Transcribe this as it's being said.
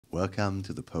Welcome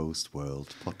to the Post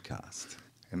World podcast.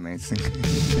 Amazing.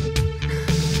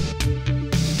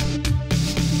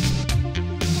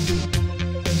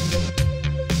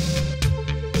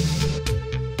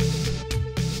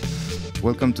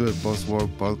 Welcome to the Post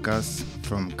World podcast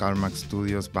from Karl-Marx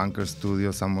Studios, Bunker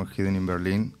Studios, somewhere hidden in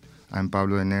Berlin. I'm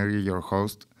Pablo Eneri, your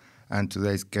host, and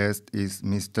today's guest is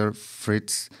Mr.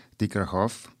 Fritz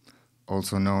Dyckerhoff,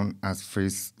 also known as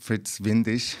Fritz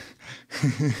Windish,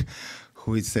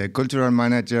 who is a cultural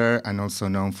manager and also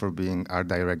known for being art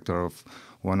director of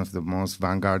one of the most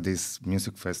vanguardist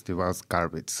music festivals,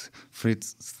 Garbicz.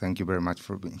 Fritz, thank you very much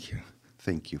for being here.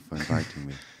 Thank you for inviting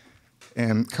me.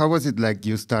 How was it like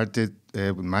you started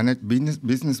with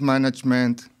business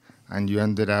management and you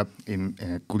ended up in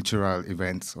cultural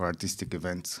events or artistic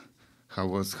events?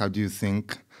 How do you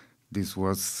think this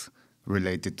was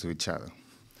related to each other,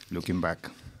 looking back?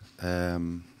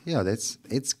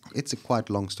 It's a quite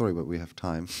long story, but we have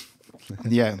time.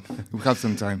 Yeah, we have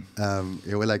some time.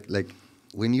 Like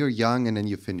when you're young and then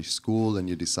you finish school and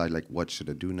you decide like, what should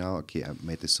I do now? Okay, I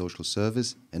made the social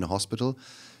service in a hospital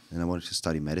and I wanted to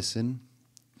study medicine.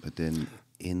 But then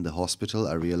in the hospital,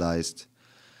 I realized,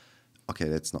 okay,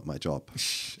 that's not my job.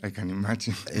 I can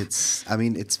imagine. I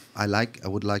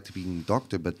would like to be a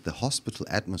doctor, but the hospital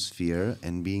atmosphere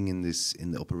and being in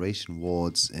the operation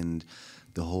wards and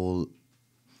the whole,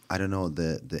 I don't know,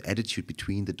 the attitude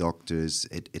between the doctors,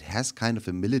 it has kind of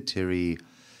a military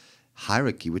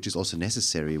hierarchy, which is also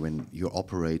necessary when you're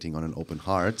operating on an open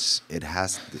heart. It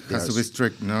has to be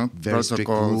strict, no? Very strict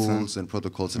rules and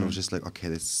protocols, and I was just like, okay,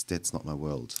 that's not my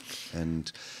world.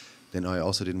 And then I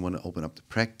also didn't want to open up the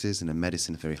practice, and in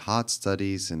medicine, very hard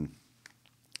studies, and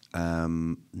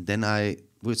then I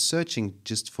was searching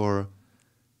just for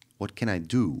what can I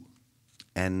do,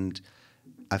 and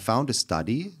I found a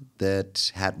study that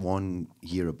had 1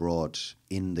 year abroad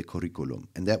in the curriculum.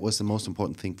 And that was the most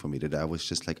important thing for me, that I was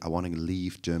just like, I want to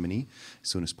leave Germany as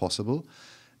soon as possible.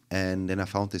 And then I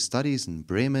found the studies in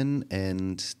Bremen,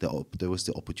 and there was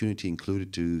the opportunity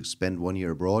included to spend 1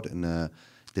 year abroad in a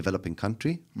developing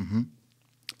country. Mm-hmm.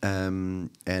 Then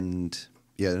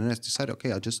I decided,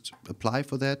 okay, I'll just apply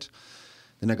for that.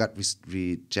 Then I got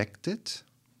rejected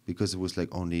because it was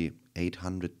like only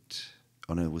 800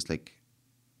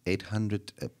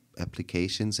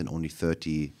 applications and only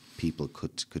 30 people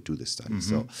could do this study. Mm-hmm.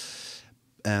 So,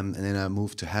 and then I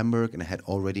moved to Hamburg, and I had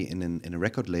already in a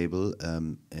record label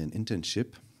an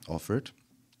internship offered.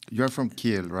 You're from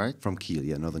Kiel, right? From Kiel,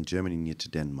 yeah, northern Germany, near to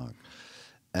Denmark.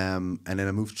 And then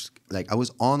I moved, I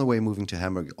was on the way moving to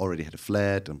Hamburg, already had a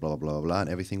flat and blah, blah, blah, blah, and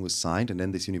everything was signed. And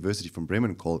then this university from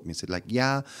Bremen called me and said,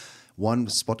 yeah, one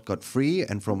spot got free,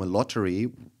 and from a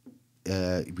lottery,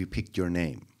 we picked your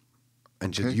name.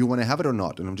 And okay. You want to have it or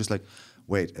not? And I'm just like,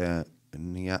 wait, you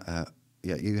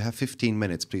have 15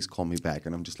 minutes. Please call me back.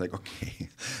 And I'm just like, okay.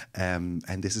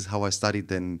 And this is how I studied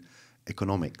then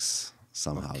economics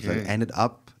somehow. Okay. So I ended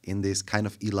up in this kind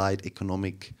of elite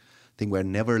economic thing where I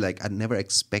never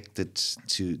expected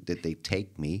that they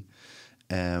take me.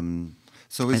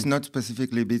 So it's not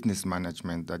specifically business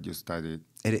management that you studied?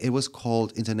 It was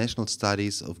called International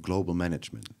Studies of Global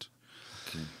Management.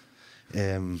 Okay.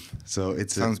 So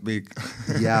it sounds big.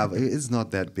 Yeah, but it's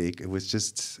not that big.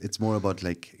 It's more about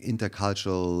like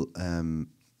intercultural, kind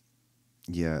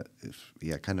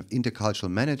of intercultural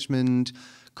management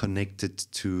connected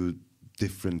to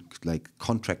different like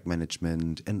contract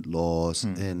management and laws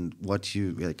and what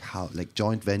you like, how like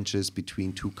joint ventures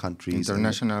between two countries.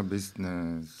 International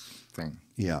business thing.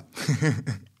 Yeah.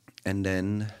 And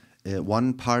then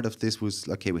one part of this was,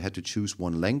 okay, we had to choose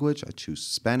one language. I choose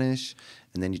Spanish,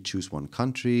 and then you choose one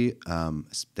country,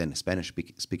 then a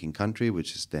Spanish-speaking country,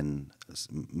 which is then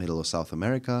Middle or South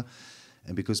America.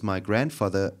 And because my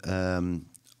grandfather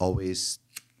always,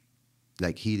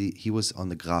 like he was on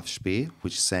the Graf Spee,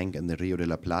 which sank in the Rio de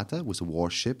la Plata, it was a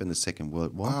warship in the Second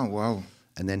World War. Oh, wow.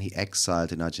 And then he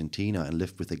exiled in Argentina and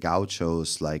lived with the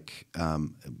gauchos, like a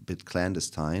bit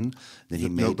clandestine. Then he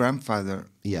made your grandfather.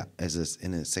 Yeah,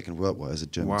 in the Second World War as a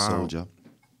German soldier.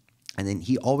 And then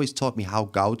he always taught me how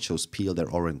gauchos peel their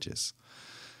oranges.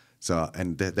 So,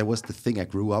 and that was the thing. I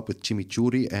grew up with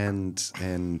chimichurri and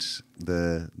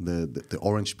the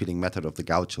orange peeling method of the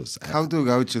gauchos. How do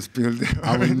gauchos peel their oranges?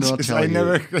 I will not tell you.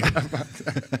 Never heard about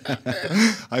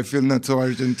that. I feel not so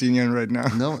Argentinian right now.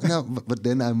 No, but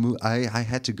then I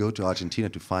had to go to Argentina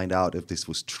to find out if this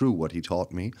was true, what he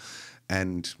taught me.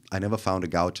 And I never found a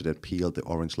gaucho that peeled the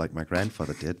orange like my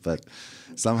grandfather did. But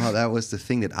somehow that was the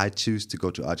thing, that I choose to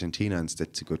go to Argentina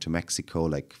instead to go to Mexico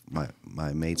like my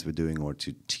mates were doing, or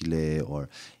to Chile, or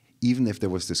even if there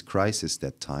was this crisis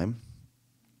that time.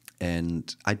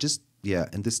 And I just Yeah,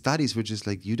 and the studies were just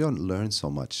like, you don't learn so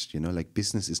much, you know, like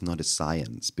business is not a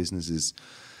science. Business is,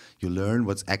 you learn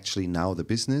what's actually now the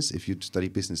business. If you study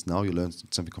business now, you learn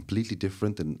something completely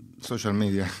different than social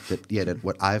media. That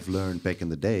what I've learned back in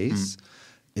the days.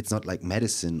 It's not like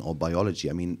medicine or biology.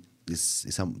 I mean, this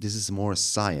is more a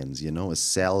science, you know. A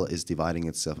cell is dividing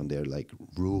itself, and there are like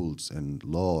rules and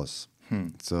laws.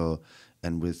 So,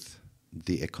 and with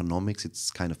the economics,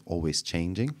 it's kind of always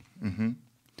changing.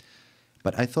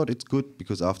 But I thought it's good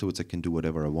because afterwards I can do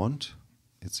whatever I want.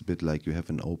 It's a bit like you have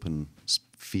an open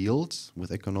field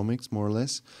with economics, more or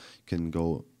less. You can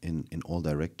go in all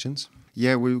directions.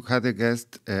 Yeah, we had a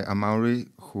guest, Amaury,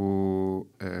 who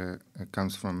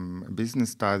comes from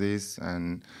business studies,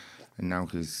 and now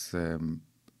he's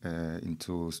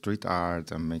into street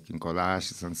art and making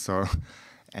collages and so.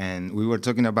 And we were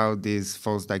talking about this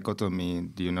false dichotomy.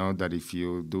 Do you know that if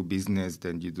you do business,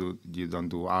 then you don't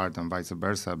do art, and vice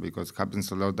versa? Because it happens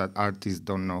a lot that artists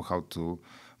don't know how to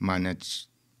manage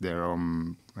their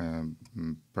own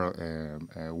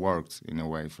works in a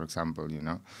way, for example, you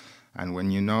know. And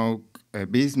when you know a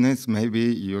business, maybe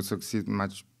you succeed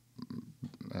much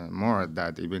more at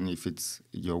that, even if it's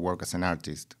your work as an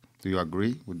artist. Do you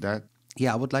agree with that?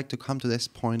 Yeah, I would like to come to this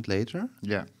point later.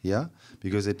 Yeah. Yeah,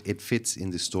 because it fits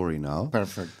in the story now.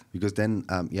 Perfect. Because then,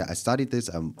 I studied this.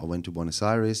 I went to Buenos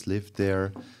Aires, lived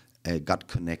there, got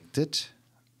connected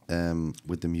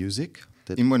with the music.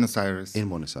 In Buenos Aires? In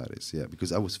Buenos Aires, yeah.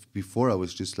 Because I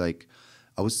was just like,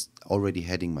 I was already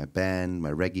heading my band,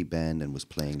 my reggae band, and was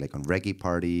playing like on reggae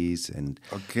parties. And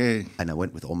I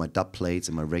went with all my dub plates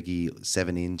and my reggae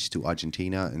 7-inch to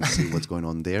Argentina and see what's going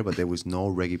on there. But there was no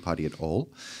reggae party at all.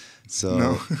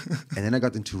 So, and then I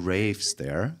got into raves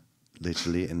there,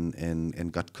 literally,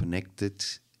 and got connected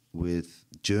with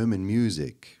German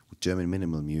music, with German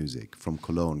minimal music from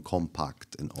Cologne,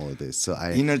 Compact, and all this. So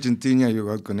in Argentina, you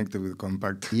got connected with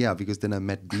Compact. Yeah, because then I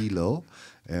met Dilo,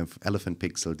 Elephant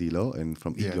Pixel Dilo, and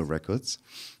from URSL Records,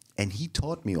 and he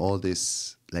taught me all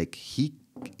this. Like he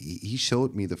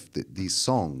showed me these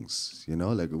songs, you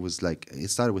know. Like it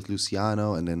started with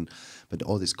Luciano, and then but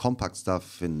all this Compact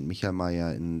stuff and Michael Mayer,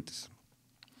 and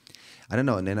I don't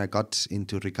know. And then I got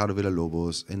into Ricardo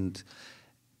Villalobos, and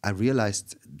I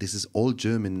realized this is all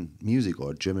German music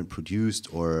or German produced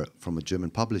or from a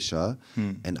German publisher.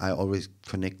 And I always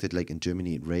connected, like in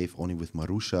Germany, rave only with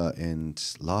Marusha and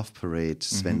Love Parade,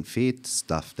 Sven Feth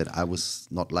stuff that I was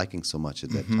not liking so much at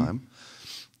that time.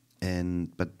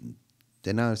 But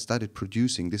then I started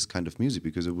producing this kind of music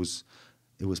because it was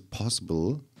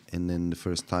possible. And then the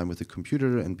first time with the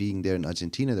computer and being there in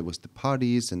Argentina, there was the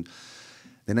parties. And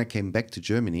then I came back to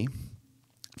Germany,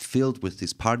 filled with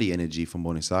this party energy from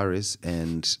Buenos Aires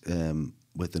and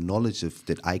with the knowledge of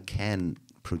that I can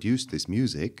produce this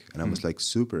music. And I was like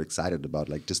super excited about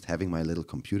like just having my little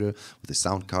computer with a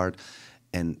sound card,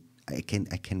 and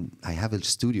I have a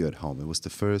studio at home. It was the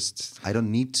first. I don't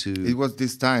need to. It was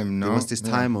this time, no? It was this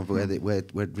time of where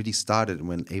it really started,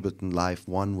 when Ableton Live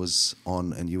 1 was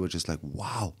on, and you were just like,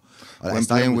 wow. When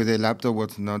playing with a laptop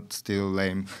was not still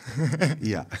lame.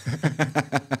 Yeah.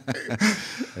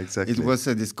 Exactly. It was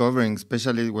a discovering,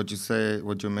 especially what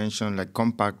you mentioned, like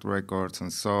Compact Records,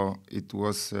 and so it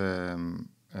was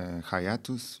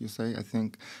hiatus, you say, I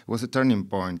think. It was a turning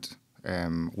point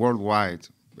worldwide.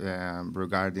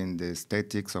 Regarding the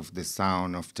aesthetics of the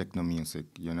sound of techno music,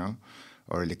 you know,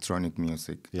 or electronic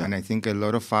music. Yeah. And I think a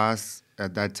lot of us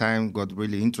at that time got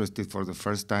really interested for the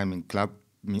first time in club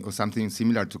or something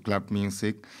similar to club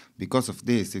music because of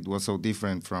this. It was so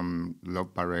different from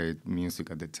Love Parade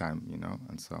music at the time, you know,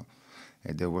 and so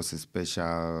there was a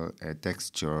special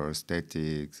texture,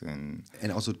 aesthetics, and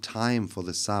also time for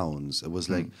the sounds. It was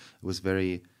like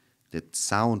that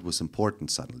sound was important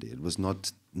suddenly. It was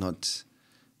not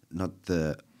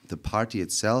the party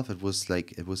itself. It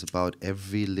was about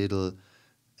every little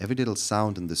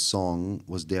sound in the song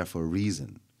was there for a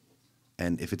reason.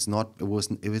 And if it's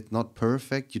not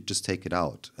perfect, you just take it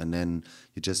out, and then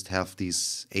you just have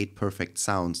these 8 perfect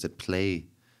sounds that play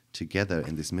together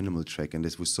in this minimal track. And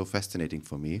this was so fascinating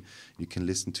for me. You can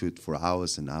listen to it for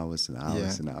hours and hours and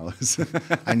hours and hours.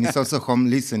 And it's also home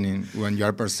listening when you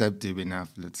are perceptive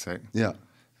enough, let's say. Yeah.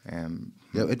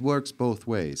 It works both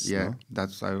ways. Yeah, no?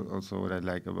 That's also what I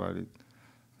like about it.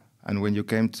 And when you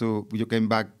came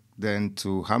back then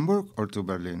to Hamburg or to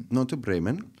Berlin? No, to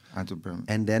Bremen. To Bremen.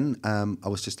 And then I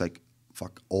was just like,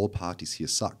 fuck, all parties here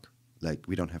suck. Like,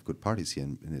 we don't have good parties here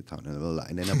in the town.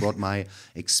 And then I brought my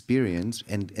experience,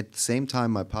 and at the same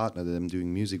time, my partner that I'm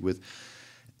doing music with,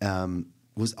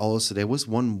 was also, there was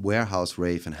one warehouse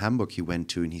rave in Hamburg he went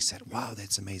to, and he said, wow,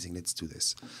 that's amazing, let's do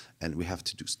this. And we have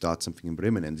to start something in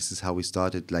Bremen. And this is how we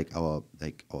started our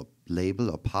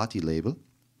label, our party label.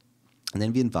 And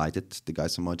then we invited the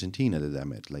guys from Argentina that I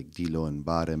met, like Dilo and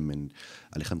Barem and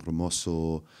Alejandro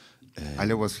Mosso.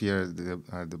 Ale was here in the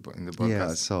podcast. Yeah,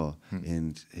 I saw.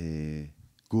 And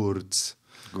Gurtz.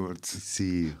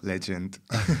 See, legend.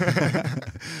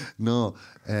 No,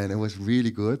 and it was really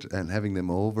good, and having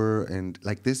them over, and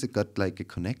like this, it got like a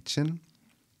connection,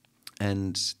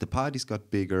 and the parties got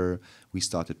bigger. We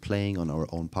started playing on our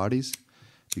own parties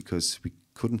because we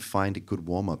couldn't find a good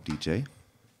warm-up DJ.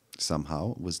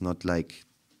 Somehow, it was not like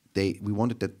we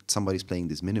wanted that somebody's playing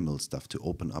this minimal stuff to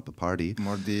open up a party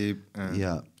more deep.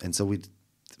 Yeah, and so we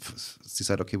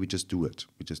decided, okay, we just do it.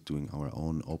 We're just doing our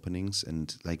own openings,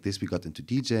 and like this we got into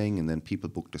DJing, and then people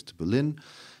booked us to Berlin,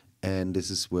 and this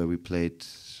is where we played.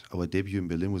 Our debut in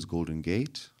Berlin was Golden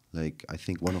Gate, like I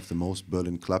think one of the most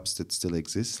Berlin clubs that still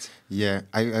exist. Yeah,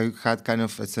 I had kind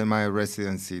of a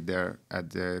semi-residency there at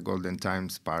the Golden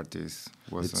Times parties.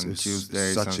 Was on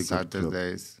Tuesdays and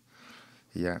Saturdays.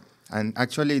 Yeah, and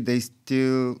actually they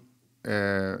still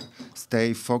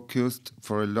stay focused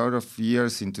for a lot of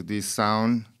years into this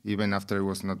sound, even after it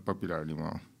was not popular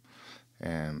anymore.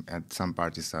 At some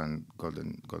parties on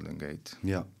Golden Gate.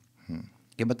 Yeah.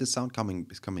 Yeah, but the sound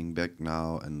is coming back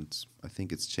now, and I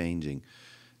think it's changing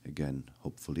again,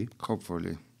 hopefully.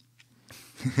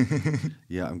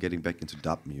 Yeah, I'm getting back into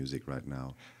dub music right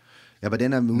now. Yeah, but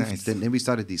then I moved. Nice. Then we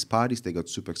started these parties. They got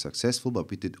super successful, but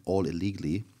we did all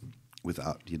illegally,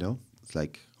 without, It's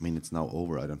like, I mean, it's now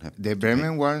over. I don't have the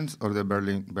Bremen ones or the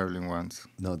Berlin ones?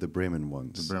 No, the Bremen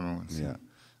ones. The Bremen ones. Yeah.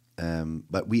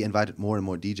 But we invited more and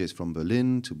more DJs from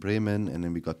Berlin to Bremen, and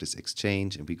then we got this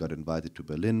exchange, and we got invited to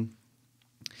Berlin.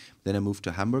 Then I moved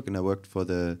to Hamburg, and I worked for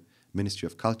the Ministry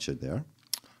of Culture there.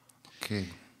 Okay.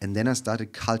 And then I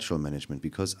started cultural management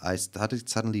because I started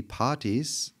suddenly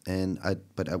parties, and I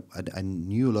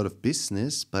knew a lot of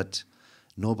business, but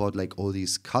know about like all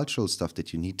these cultural stuff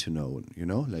that you need to know,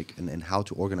 like and how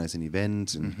to organize an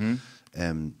event, and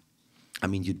I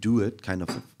mean, you do it kind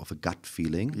of a gut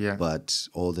feeling, but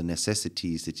all the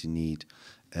necessities that you need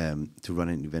to run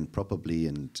an event properly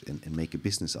and make a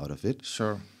business out of it.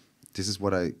 Sure. This is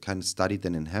what I kind of studied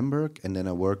then in Hamburg, and then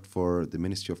I worked for the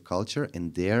Ministry of Culture,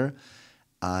 and there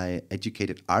I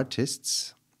educated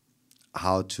artists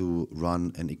how to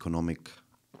run an economic,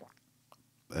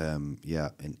 an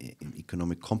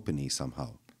economic company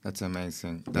somehow. That's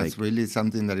amazing. That's really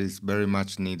something that is very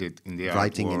much needed in the art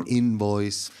writing world. An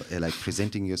invoice, like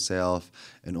presenting yourself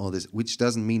and all this, which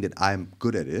doesn't mean that I'm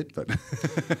good at it, but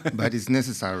but it's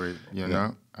necessary, you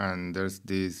know. And there's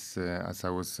this, as I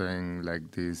was saying,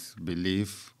 like this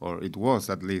belief, or it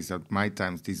was at least at my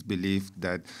times, this belief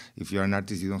that if you're an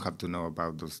artist, you don't have to know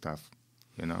about those stuff,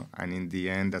 And in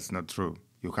the end, that's not true.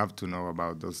 You have to know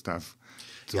about those stuff.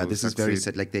 Yeah, this is very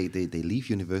sad. Like they leave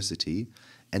university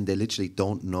and they literally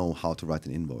don't know how to write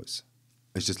an invoice.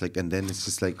 It's just like, and then it's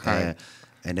just like,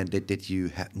 and then that you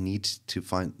need to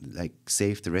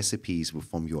save the recipes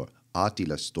from your art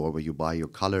dealer store where you buy your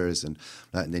colors, and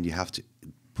then you have to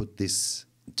put this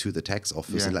to the tax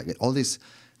office, and like all this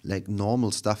like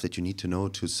normal stuff that you need to know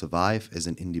to survive as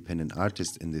an independent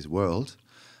artist in this world.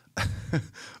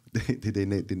 they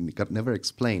got never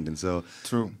explained, and so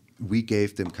true. We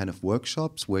gave them kind of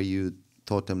workshops where you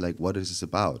taught them like what is this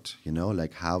about,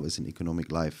 like how is an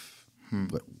economic life,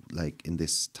 like in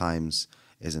these times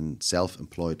as a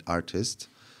self-employed artist,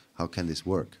 how can this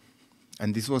work?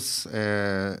 And this was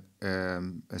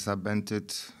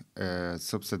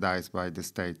subsidized by the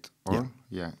state, or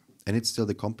And it's still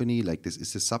the company, like this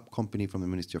is a sub-company from the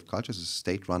Ministry of Culture. It's a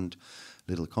state-run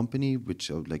little company which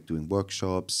are like doing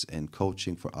workshops and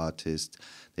coaching for artists.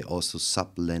 They're also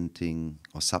subrenting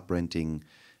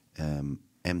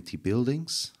empty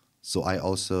buildings. So I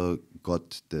also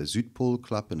got the Südpol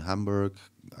Club in Hamburg.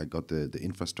 I got the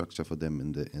infrastructure for them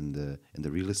in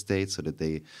the real estate so that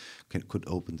they could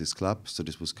open this club. So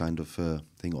this was kind of a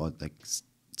thing, or like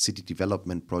city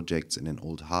development projects in an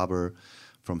old harbor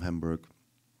from Hamburg.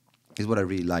 This is what I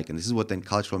really like, and this is what then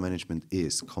cultural management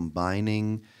is: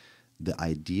 combining the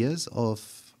ideas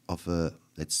of a,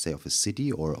 let's say, of a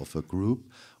city or of a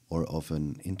group or of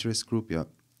an interest group,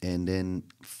 and then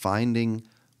finding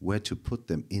where to put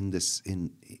them in this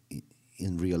in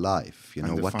real life.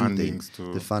 What do they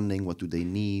the funding? What do they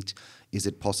need? Is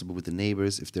it possible with the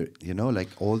neighbors? If they're like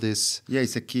all this. Yeah,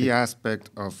 it's a key aspect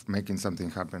of making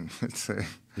something happen. Let's say.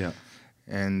 Yeah,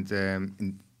 and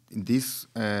in this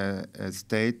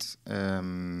state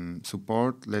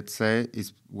support, let's say,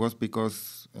 was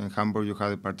because in Hamburg you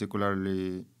had a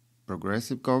particularly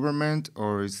progressive government,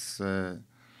 or is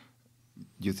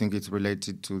do you think it's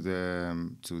related to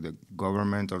the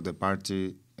government or the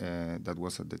party that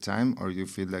was at the time, or you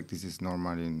feel like this is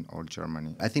normal in all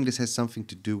Germany? I think this has something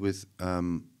to do with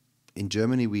in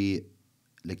Germany we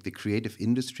like the creative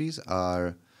industries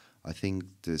are, I think,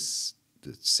 the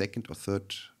second or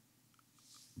third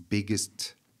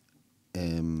biggest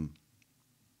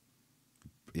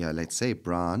let's say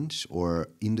branch or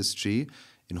industry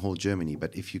in whole Germany.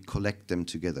 But if you collect them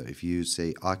together, if you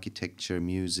say architecture,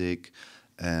 music,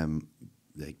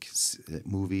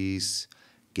 movies,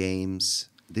 games,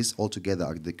 this all together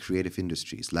are the creative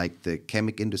industries, like the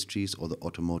chemical industries or the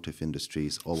automotive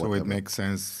industries or whatever. So it makes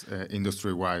sense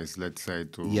industry-wise, let's say,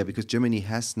 to... Yeah, because Germany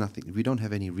has nothing. We don't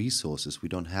have any resources. We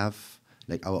don't have,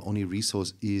 like, our only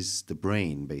resource is the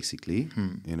brain, basically,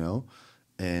 you know,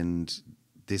 and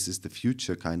this is the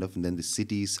future, kind of. And then the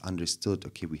cities understood,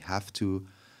 okay, we have to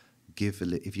give,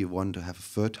 if you want to have a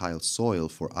fertile soil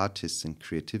for artists and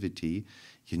creativity,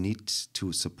 you need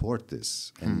to support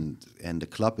this. And the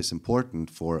club is important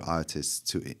for artists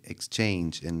to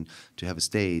exchange and to have a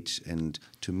stage and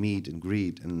to meet and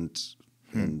greet and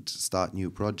start new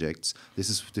projects. This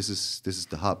is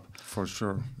the hub. For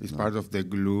sure. It's part of the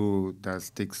glue that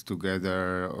sticks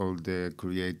together all the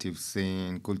creative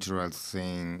scene, cultural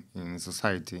scene in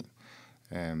society,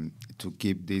 to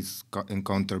keep these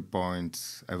encounter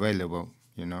points available,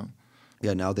 you know?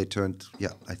 Yeah, now they turned,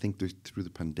 I think through the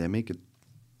pandemic,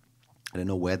 I don't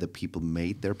know where the people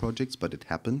made their projects, but it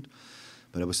happened.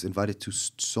 But I was invited to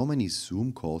so many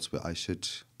Zoom calls where I should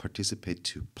participate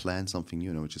to plan something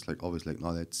new. And I was just like, always like,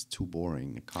 no, that's too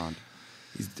boring. I can't.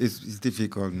 It's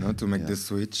difficult, no, to make the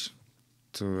switch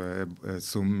to a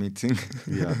Zoom meeting.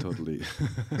 Yeah, totally.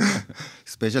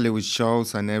 Especially with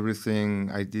shows and everything.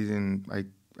 I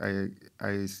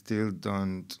still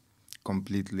don't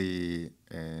completely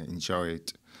enjoy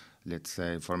it. Let's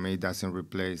say, for me, it doesn't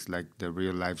replace like the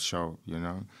real life show, you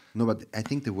know? No, but I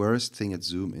think the worst thing at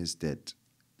Zoom is that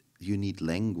you need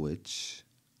language,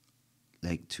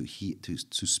 like to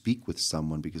speak with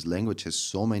someone, because language has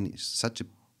such a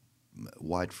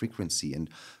wide frequency,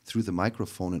 and through the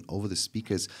microphone and over the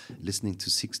speakers, listening to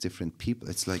 6 different people,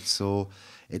 it's like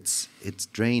it's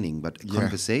draining. But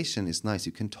conversation is nice.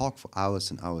 You can talk for hours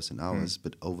and hours and hours,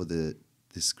 but over the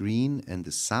screen and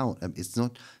the sound, it's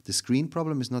not, the screen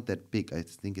problem is not that big. I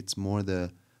think it's more the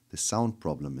sound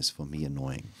problem is for me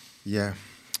annoying. Yeah,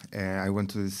 I went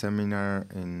to the seminar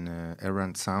in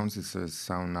Errant Sounds. It's a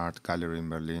sound art gallery in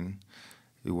Berlin.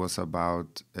 It was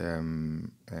about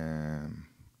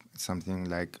something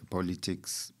like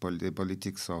the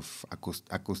politics of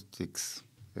acoustics,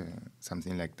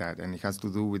 something like that. And it has to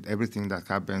do with everything that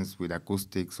happens with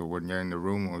acoustics, or when you're in a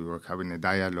room or you're having a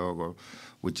dialogue, or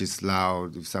which is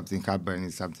loud. If something happens,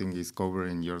 if something is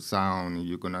covering your sound,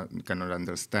 you cannot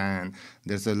understand.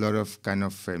 There's a lot of kind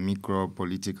of micro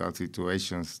political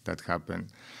situations that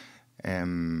happen.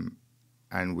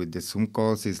 And with the Zoom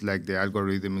calls, it's like the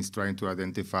algorithm is trying to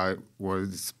identify what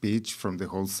is speech from the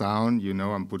whole sound, you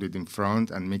know, and put it in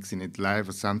front and mixing it live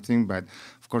or something. But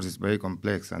of course, it's very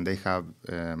complex. And they have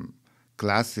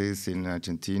classes in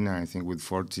Argentina, I think, with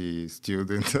 40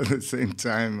 students at the same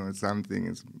time or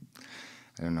something.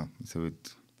 I don't know. It's a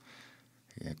bit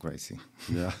crazy.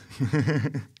 Yeah.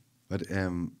 But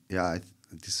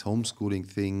this homeschooling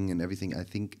thing and everything, I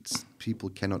think people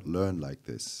cannot learn like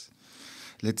this.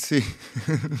 Let's see.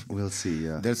 We'll see,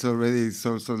 yeah. There's already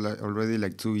already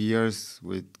like 2 years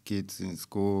with kids in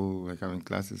school, like having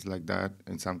classes like that,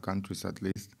 in some countries at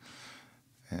least.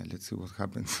 Let's see what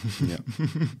happens. Yeah.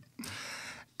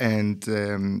 And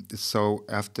so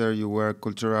after you were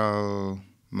cultural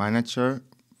manager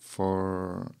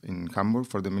in Hamburg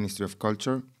for the Ministry of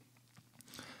Culture,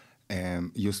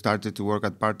 you started to work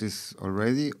at parties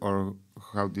already, or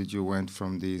how did you went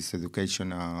from these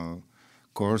educational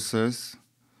courses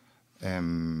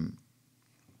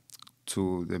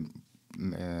to the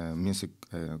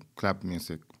club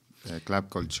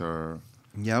culture?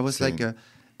 Yeah, I was scene?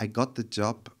 I got the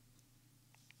job.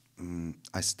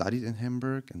 I studied in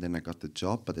Hamburg, and then I got the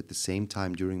job. But at the same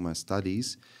time, during my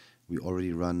studies, we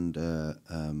already run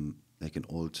like an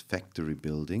old factory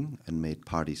building and made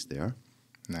parties there.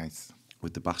 Nice.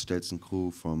 With the Bachstelzen crew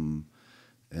from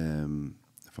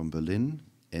Berlin.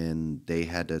 And they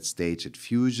had a stage at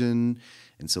Fusion,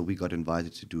 and so we got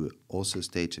invited to do also a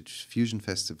stage at Fusion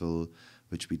Festival,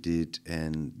 which we did.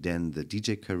 And then the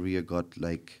DJ career got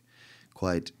like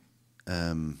quite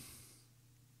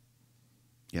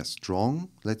strong,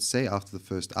 let's say, after the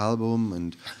first album.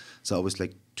 And so I was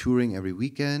like touring every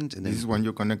weekend. And this is when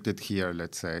you connected here,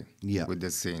 let's say, yeah, with the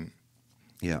scene.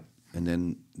 Yeah. And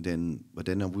then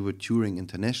we were touring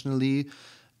internationally,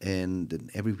 and then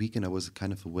every weekend I was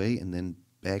kind of away, and then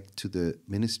back to the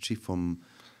ministry from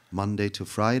Monday to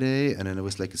Friday, and then it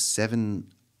was like a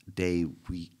 7-day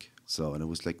week. So, and it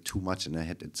was like too much, and I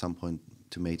had at some point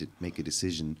to make a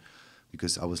decision,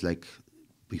 because I was like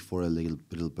before a little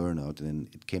burnout, and then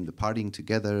it came the partying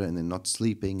together, and then not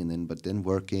sleeping, and then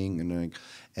working, and like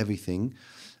everything.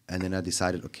 And then I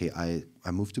decided, okay,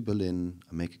 I move to Berlin,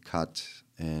 I make a cut,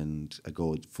 and I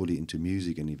go fully into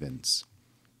music and events.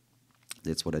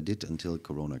 That's what I did until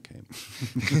Corona came.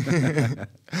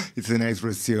 It's a nice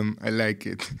resume. I like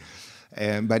it.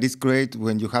 But it's great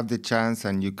when you have the chance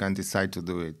and you can decide to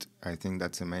do it. I think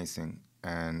that's amazing.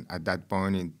 And at that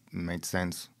point, it made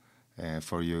sense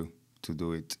for you to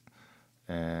do it.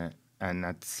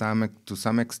 And to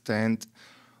some extent,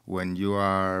 when you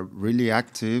are really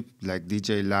active, like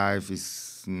DJ life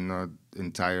is not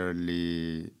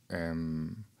entirely,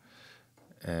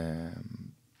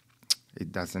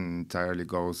 it doesn't entirely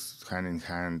goes hand in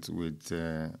hand with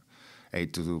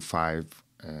 8 to 5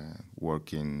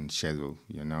 working schedule,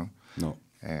 you know? No.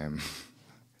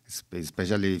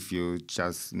 Especially if you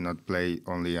just not play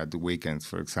only at the weekends,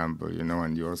 for example, you know,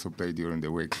 and you also play during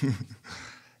the week.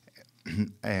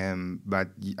 But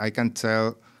I can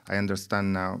tell, I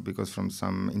understand now, because from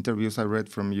some interviews I read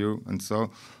from you, and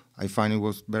so I find it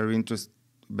was very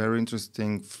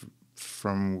interesting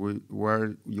from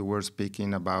where you were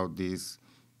speaking about these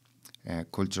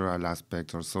cultural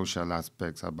aspects or social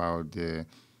aspects, about the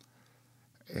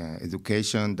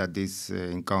education that these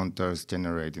encounters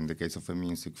generate in the case of a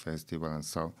music festival and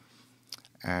so.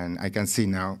 And I can see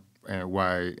now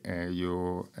why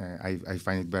I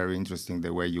find it very interesting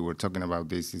the way you were talking about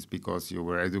this is because you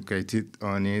were educated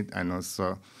on it and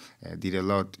also did a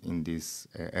lot in this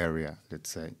area, let's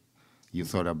say. You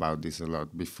thought about this a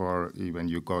lot before even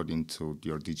you got into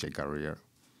your DJ career.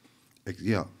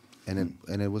 Yeah, and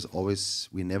it was always,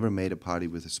 we never made a party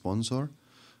with a sponsor.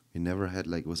 We never had,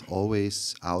 like, it was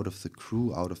always out of the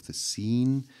crew, out of the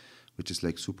scene, which is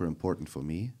like super important for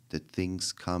me, that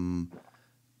things come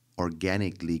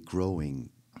organically growing.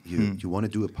 You want to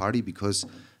do a party because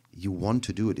you want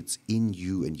to do it. It's in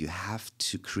you, and you have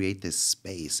to create this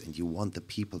space, and you want the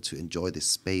people to enjoy this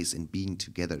space and being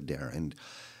together there.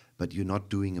 But you're not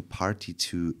doing a party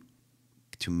to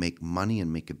make money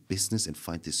and make a business and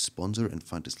find this sponsor and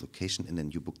find this location, and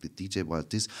then you book the DJ while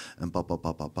this and bop, bop,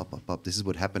 bop, bop, bop, bop, bop. This is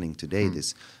what's happening today,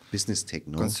 this business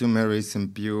techno.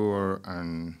 Consumerism pure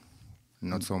and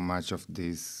not so much of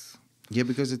this. Yeah,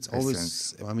 because it's always,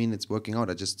 essence. I mean, it's working out.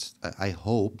 I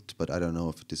hoped, but I don't know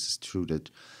if this is true,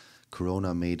 that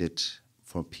Corona made it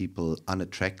for people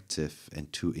unattractive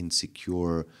and too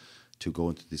insecure to go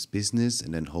into this business,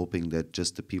 and then hoping that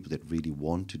just the people that really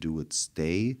want to do it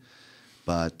stay.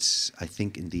 But I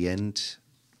think in the end,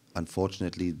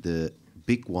 unfortunately, the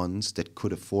big ones that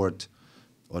could afford,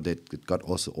 or that got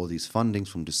also all these fundings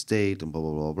from the state and blah,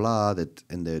 blah, blah, blah,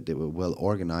 and they were well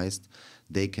organized,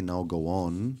 they can now go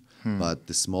on. But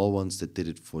the small ones that did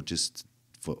it for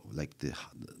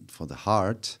the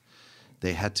heart,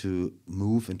 they had to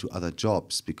move into other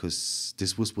jobs, because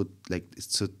this was what, like,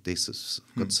 they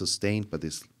got sustained by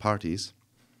these parties.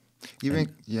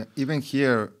 Even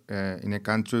here in a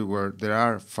country where there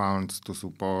are funds to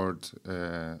support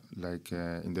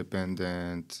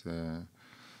independent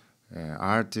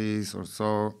artists or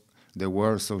so, there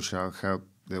was social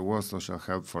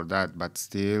help for that, but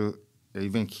still,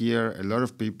 even here, a lot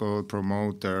of people,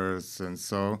 promoters and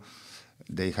so,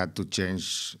 they had to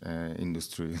change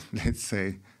industry, let's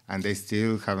say, and they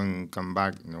still haven't come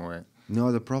back in a way.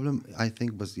 No, the problem, I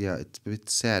think, was, it's a bit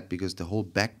sad, because the whole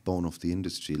backbone of the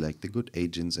industry, like the good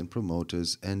agents and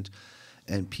promoters and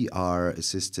PR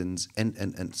assistants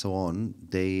and so on,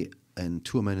 and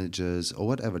tour managers or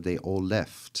whatever, they all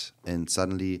left. And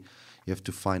suddenly you have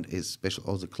to find, especially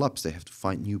all the clubs, they have to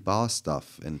find new bar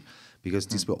stuff. And because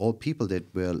these were all people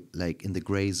that were like in the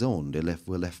gray zone,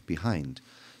 were left behind.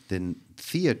 Then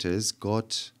theaters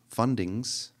got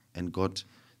fundings and got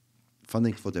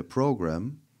funding for their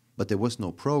program, but there was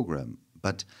no program.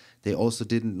 But they also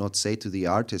did not say to the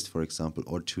artist, for example,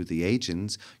 or to the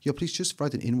agents, please just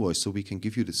write an invoice so we can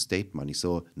give you the state money.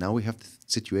 So now we have the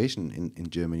situation in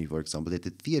Germany, for example, that the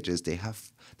theaters, they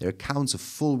have their accounts are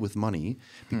full with money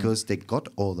because they got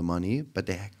all the money, but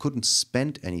they couldn't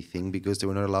spend anything because they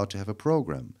were not allowed to have a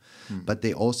program. But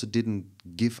they also didn't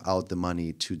give out the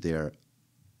money to their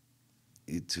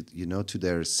to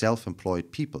their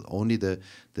self-employed people. Only the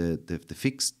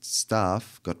fixed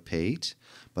staff got paid,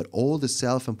 but all the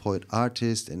self-employed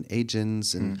artists and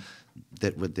agents and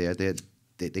that were there,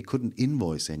 they couldn't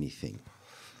invoice anything.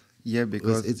 Yeah,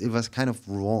 because It was kind of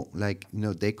wrong. Like,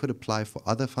 they could apply for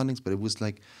other fundings, but it was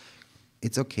like,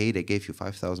 it's okay. They gave you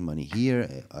 5,000 money here,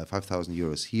 5,000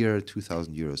 euros here,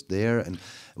 2,000 euros there, and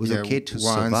it was okay to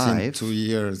once survive. in 2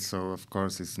 years, so of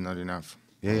course it's not enough.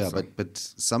 Yeah, also. but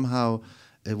somehow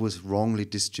it was wrongly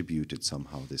distributed.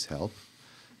 Somehow this help,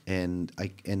 and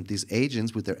these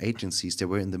agents with their agencies, they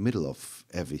were in the middle of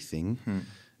everything,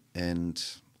 and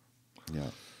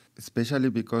yeah. Especially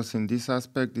because in this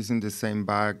aspect, it's in the same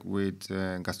bag with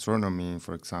gastronomy,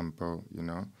 for example.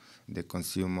 The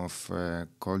consume of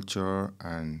culture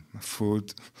and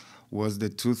food was the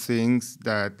two things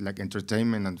that, like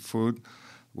entertainment and food,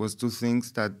 was two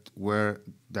things that were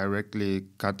directly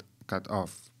cut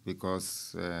off,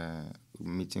 because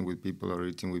meeting with people or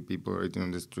eating with people or eating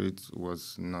on the streets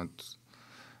was not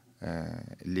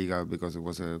legal, because it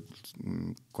was a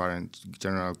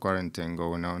general quarantine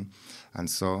going on. And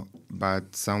so,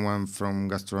 but someone from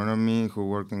gastronomy who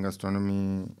worked in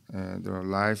gastronomy their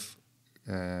life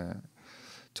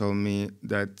told me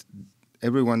that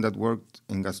everyone that worked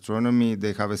in gastronomy,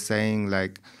 they have a saying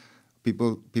like,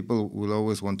 people will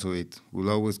always want to eat, will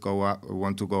always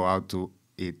want to go out to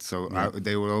eat. So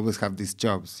they will always have these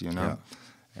jobs, Yeah.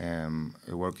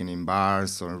 Working in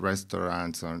bars or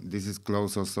restaurants. Or this is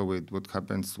close also with what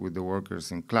happens with the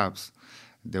workers in clubs.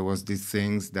 There was these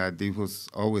things that it was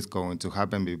always going to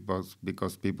happen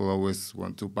because people always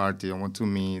want to party and want to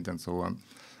meet and so on.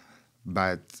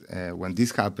 But when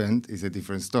this happened, it's a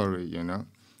different story,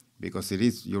 because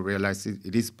you realize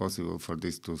it is possible for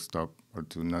this to stop or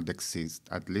to not exist,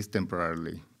 at least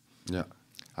temporarily,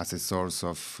 as a source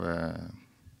of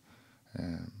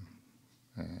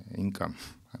income,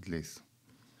 at least.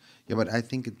 Yeah, but I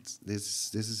think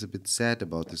this is a bit sad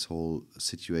about this whole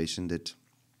situation. That,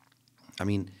 I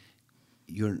mean,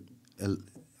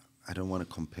 I don't want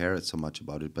to compare it so much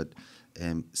about it, but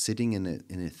sitting in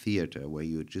a theater where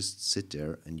you just sit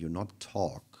there and you not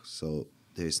talk, so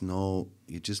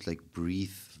you just like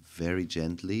breathe very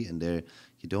gently, and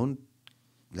you don't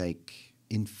like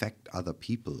infect other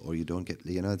people, or you don't get,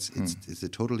 it's a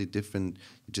totally different.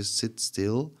 You just sit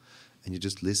still and you're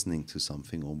just listening to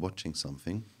something or watching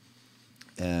something.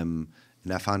 And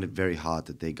I found it very hard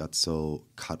that they got so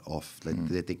cut off,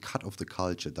 that they cut off the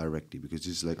culture directly, because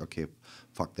it's just like, okay,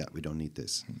 fuck that, we don't need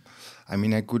this. I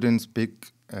mean, I couldn't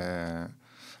speak, I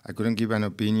couldn't give an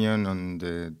opinion on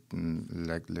the,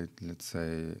 let's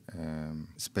say,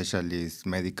 specialist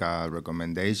medical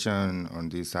recommendation on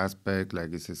this aspect,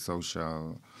 like it's a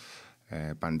social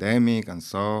pandemic, and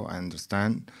so I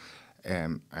understand.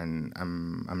 And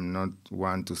I'm not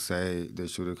one to say they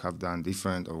should have done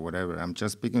different or whatever. I'm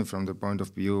just speaking from the point of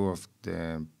view of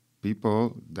the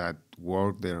people that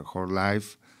work their whole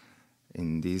life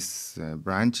in these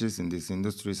branches, in these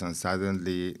industries, and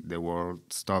suddenly the world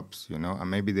stops,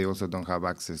 and maybe they also don't have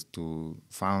access to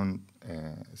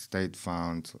state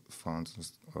funds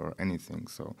or anything.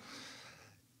 So,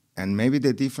 and maybe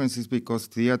the difference is because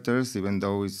theaters, even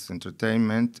though it's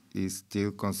entertainment, is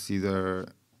still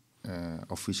considered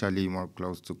officially more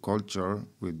close to culture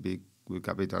with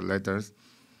capital letters.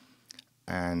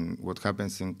 And what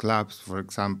happens in clubs, for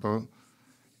example,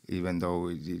 even though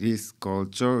it is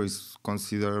culture, is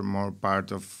considered more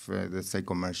part of, let's say,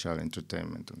 commercial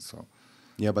entertainment and so.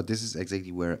 Yeah, but this is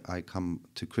exactly where I come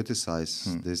to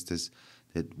criticize this,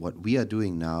 that what we are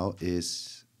doing now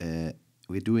is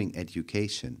we're doing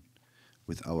education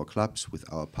with our clubs, with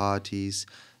our parties,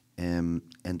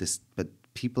 but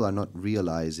people are not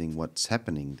realizing what's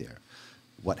happening there.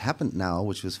 What happened now,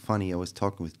 which was funny, I was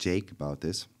talking with Jake about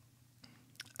this.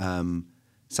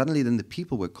 Suddenly then the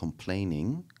people were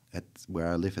complaining at where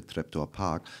I live at Treptower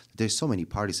Park, that there's so many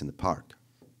parties in the park.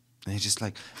 And it's just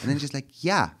like,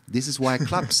 yeah, this is why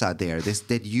clubs are there.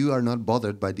 That you are not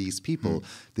bothered by these people.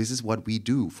 This is what we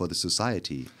do for the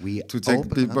society. We to take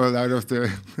people out of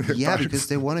the yeah, parks. because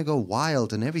they want to go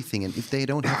wild and everything. And if they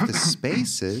don't have the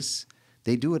spaces,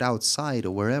 they do it outside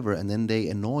or wherever, and then they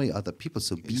annoy other people.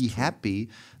 So be happy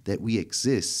that we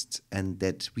exist and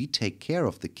that we take care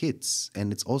of the kids.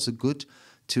 And it's also good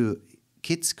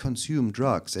kids consume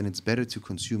drugs, and it's better to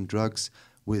consume drugs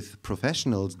with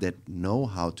professionals that know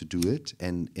how to do it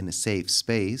and in a safe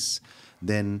space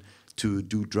than to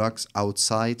do drugs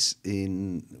outside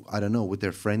with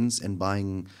their friends and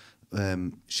buying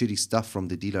shitty stuff from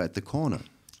the dealer at the corner.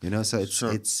 So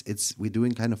it's we're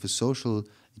doing kind of a social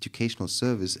educational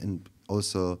service, and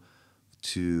also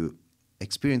to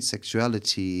experience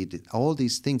sexuality, all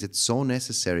these things. It's so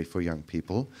necessary for young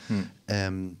people.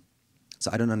 So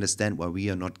I don't understand why we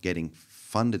are not getting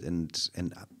funded. And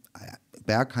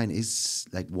Berghain is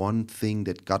like one thing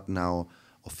that got now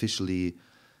officially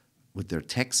with their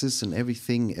taxes and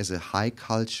everything as a high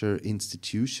culture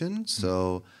institution.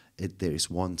 So there is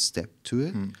one step to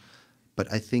it.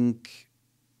 But I think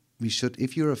we should,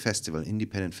 if you're a festival,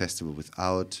 independent festival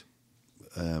without,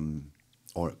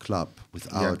 or a club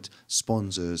without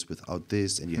sponsors, without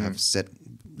this, and you have set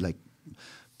like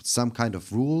some kind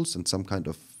of rules and some kind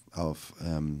of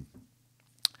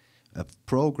a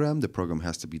program. The program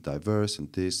has to be diverse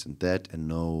and this and that, and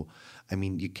no, I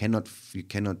mean you cannot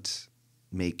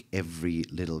make every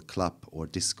little club or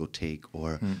discotheque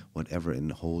or whatever in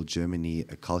whole Germany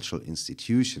a cultural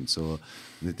institution. So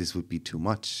this would be too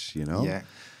much, you know. Yeah,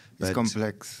 it's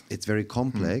complex. It's very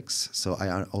complex. So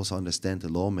I also understand the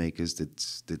lawmakers that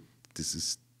this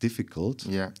is difficult.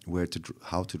 Yeah,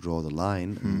 how to draw the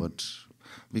line and what.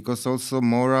 Because also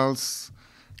morals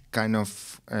kind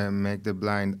of make the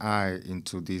blind eye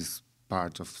into this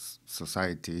part of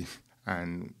society,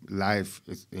 and life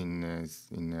is in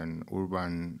an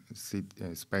urban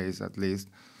space at least,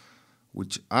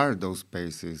 which are those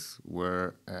spaces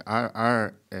where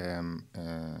are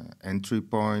entry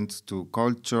points to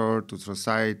culture, to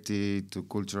society, to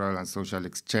cultural and social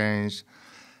exchange.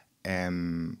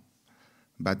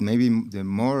 But maybe the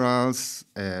morals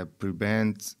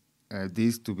prevent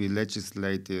this to be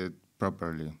legislated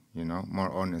properly, you know, more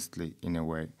honestly in a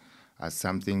way, as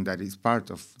something that is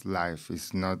part of life.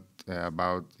 It's not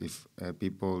about if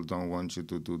people don't want you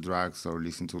to do drugs or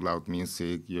listen to loud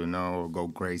music, you know, or go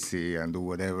crazy and do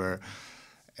whatever.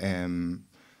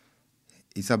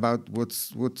 It's about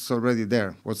what's already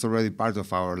there, what's already part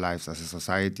of our lives as a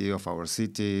society, of our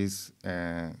cities.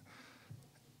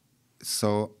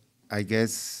 So I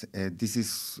guess this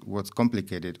is what's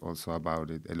complicated also about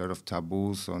it. A lot of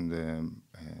taboos on the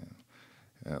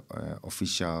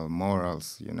official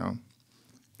morals, you know.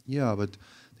 Yeah, but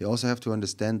they also have to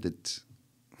understand that,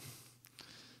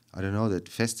 I don't know, that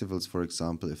festivals, for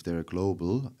example, if they're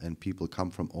global and people come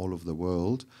from all over the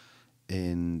world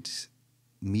and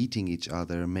meeting each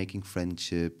other, making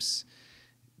friendships,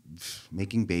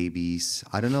 making babies,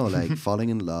 I don't know, like falling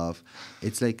in love,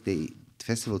 it's like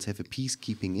festivals have a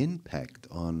peacekeeping impact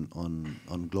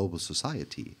on global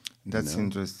society. That's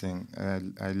interesting.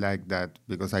 I like that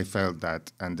because I felt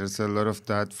that. And there's a lot of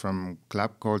that from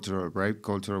club culture or rave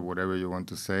culture, or whatever you want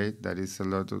to say, that is a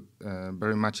lot of,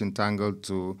 very much entangled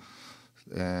to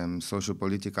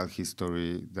socio-political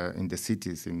history in the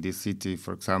cities. In this city,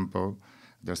 for example,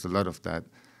 there's a lot of that.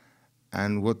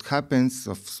 And what happens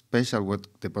of special,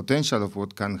 the potential of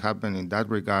what can happen in that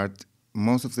regard,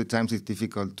 most of the times it's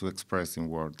difficult to express in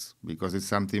words because it's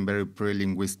something very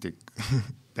pre-linguistic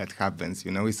that happens,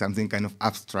 you know, it's something kind of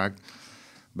abstract,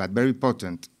 but very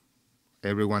potent.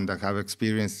 Everyone that have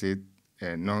experienced it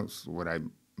knows what I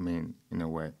mean in a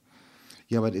way.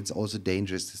 Yeah, but it's also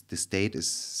dangerous. The state is,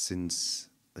 since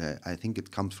I think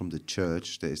it comes from the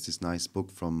church. There is this nice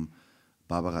book from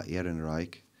Barbara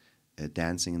Ehrenreich,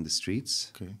 Dancing in the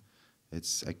Streets. Okay.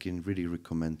 I can really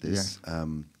recommend this. Yeah.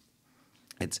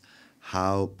 It's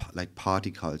how like party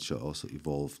culture also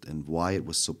evolved and why it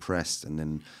was suppressed, and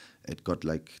then it got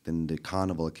then the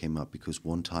carnival came up because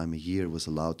one time a year was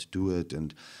allowed to do it,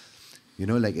 and you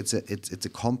know, like it's a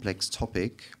complex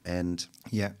topic. And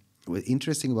yeah, what's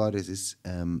interesting about it is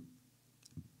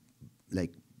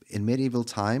like in medieval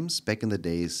times, back in the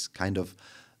days, kind of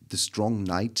the strong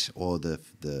knight or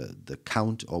the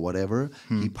count or whatever,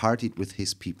 he partied with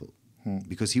his people.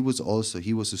 Because he was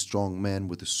a strong man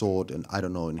with a sword, and I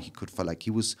don't know, and he could fight, like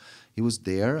he was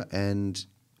there and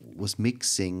was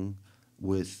mixing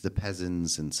with the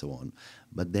peasants and so on.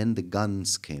 But then the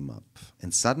guns came up,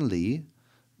 and suddenly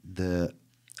the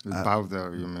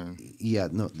powder, you mean?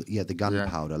 The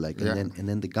gunpowder, and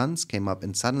then the guns came up,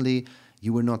 and suddenly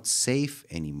you were not safe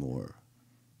anymore.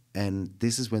 And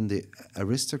this is when the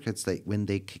aristocrats, like when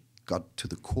they got to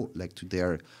the court, like to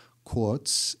their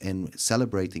courts and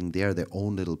celebrating their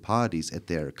own little parties at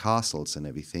their castles and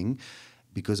everything,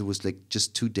 because it was like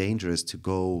just too dangerous to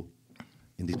go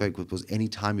in this way, because any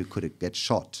time you could get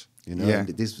shot, you know. Yeah. And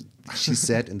this, she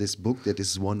said in this book, that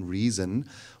this is one reason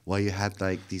why you had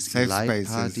like these safe light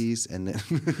spaces. parties and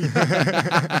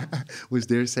was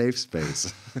their safe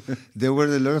space. There were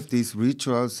a lot of these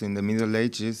rituals in the Middle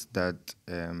Ages that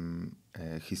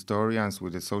historians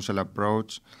with a social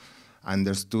approach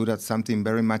understood as something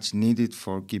very much needed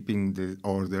for keeping the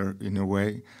order in a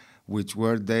way, which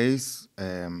were days,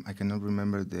 I cannot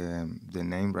remember the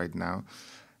name right now,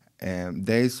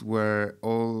 days where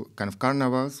all kind of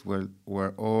carnivals,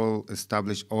 where all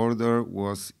established order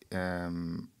was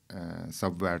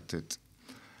subverted.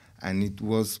 And it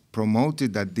was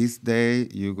promoted that this day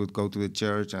you could go to the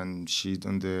church and shit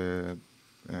on the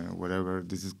whatever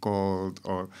this is called,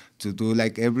 or to do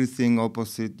like everything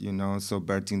opposite,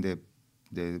 subverting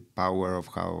the power of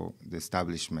how the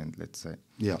establishment, let's say.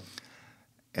 Yeah.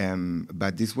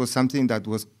 But this was something that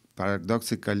was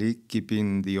paradoxically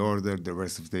keeping the order the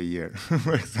rest of the year,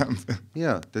 for example.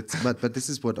 Yeah, but this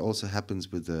is what also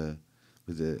happens with the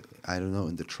I don't know,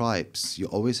 in the tribes. You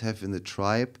always have in the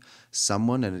tribe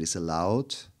someone that is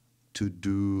allowed to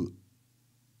do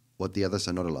what the others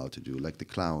are not allowed to do, like the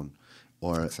clown,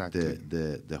 or exactly.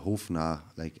 the Hofnarr,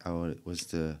 like was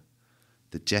the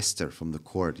jester from the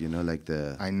court, like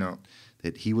I know.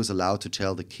 That he was allowed to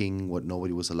tell the king what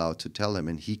nobody was allowed to tell him,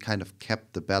 and he kind of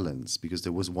kept the balance because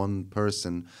there was one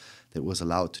person that was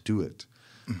allowed to do it.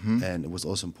 Mm-hmm. And it was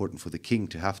also important for the king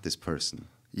to have this person.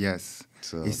 Yes.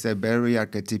 So it's a very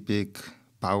archetypic,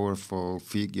 powerful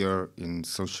figure in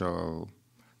social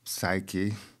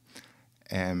psyche,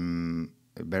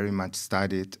 very much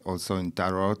studied also in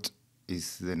tarot,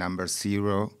 is the number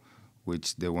 0,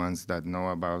 which the ones that know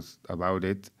about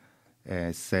it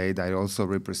say that also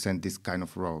represent this kind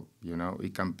of role.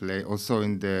 It can play also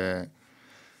in the.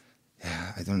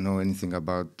 I don't know anything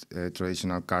about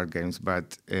traditional card games,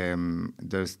 but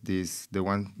there's the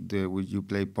one you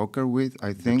play poker with,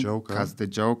 I think, has the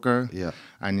Joker. Yeah.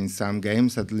 And in some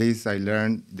games, at least I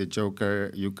learned the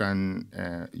Joker, you can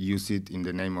use it in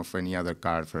the name of any other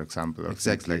card, for example, or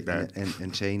exactly like that.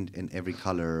 And change in every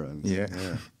color.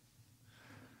 Yeah.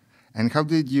 And how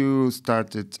did you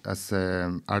start it as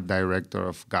art director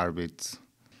of Garbicz?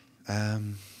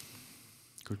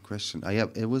 Good question. Yeah,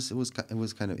 it was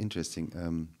kind of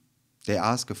interesting. They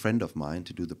asked a friend of mine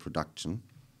to do the production,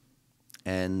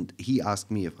 and he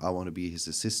asked me if I want to be his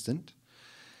assistant.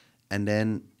 And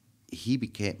then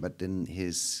then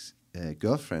his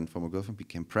former girlfriend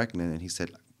became pregnant, and he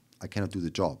said, I cannot do the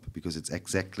job because it's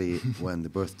exactly when the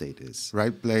birth date is.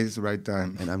 Right place, right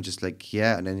time. And I'm just like,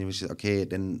 yeah. And then he was just, okay.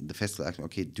 Then the festival asked me,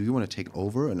 okay, do you want to take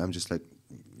over? And I'm just like,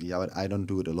 yeah, but I don't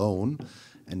do it alone.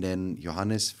 And then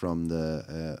Johannes from the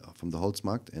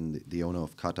Holzmarkt and the owner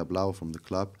of Kater Blau from the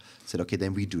club said, okay,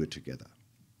 then we do it together.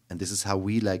 And this is how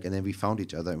we and then we found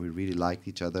each other and we really liked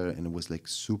each other, and it was like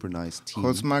super nice team.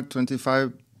 Holzmarkt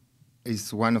 25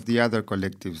 is one of the other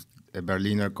collectives,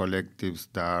 Berliner collectives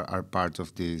that are part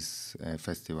of this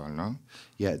festival, no?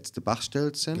 Yeah, it's the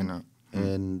Bachstelzen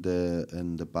and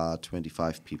the Bar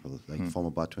 25 people, former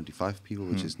Bar 25 people,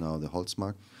 which is now the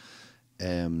Holzmarkt.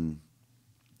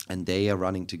 And they are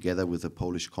running together with a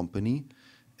Polish company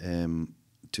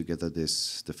together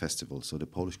the festival. So the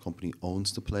Polish company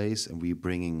owns the place, and we're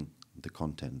bringing the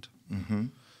content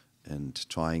and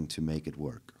trying to make it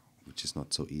work, which is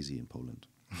not so easy in Poland.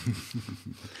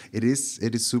 It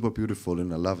is super beautiful,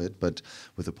 and I love it. But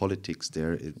with the politics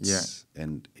there,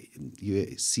 and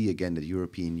you see again that the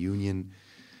European Union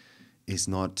is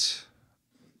not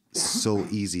so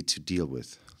easy to deal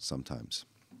with sometimes.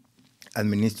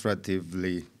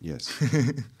 Administratively, yes.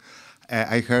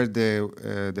 I heard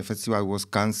the festival was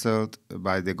cancelled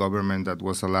by the government that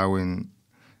was allowing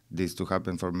this to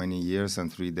happen for many years,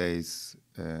 and 3 days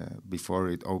before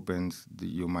it opens,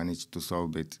 you managed to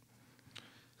solve it.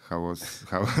 How was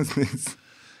this?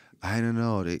 I don't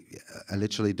know. I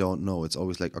literally don't know. It's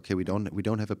always like, okay, we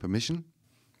don't have a permission,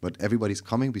 but everybody's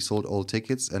coming. We sold all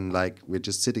tickets, and we're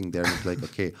just sitting there, and it's like,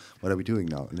 okay, what are we doing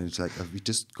now? And it's like, we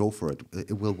just go for it.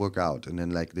 It will work out. And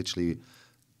then literally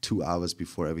 2 hours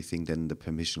before everything, then the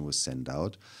permission was sent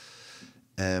out.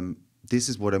 This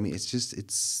is what I mean.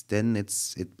 It's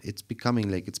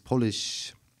becoming it's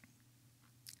Polish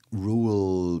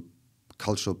rural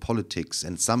cultural politics,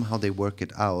 and somehow they work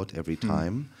it out every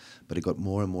time, but it got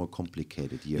more and more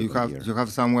complicated year by year. You have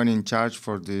someone in charge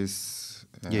for this?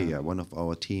 Yeah. One of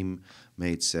our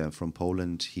teammates from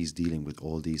Poland, he's dealing with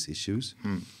all these issues.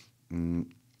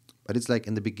 But it's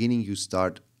in the beginning, you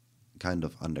start kind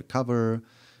of undercover.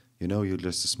 You're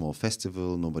just a small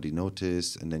festival, nobody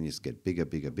noticed, and then you just get bigger,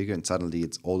 bigger, bigger, and suddenly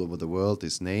it's all over the world,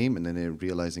 this name, and then they're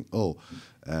realizing,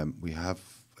 we have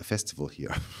a festival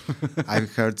here.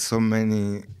 I've heard so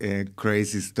many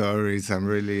crazy stories. I'm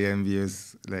really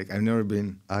envious. I've never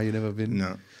been. Ah, you never been?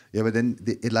 No. Yeah, but then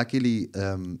luckily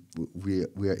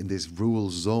we are in this rural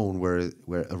zone where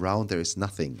around there is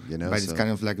nothing, But it's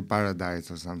kind of like a paradise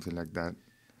or something like that.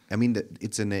 I mean,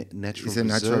 it's a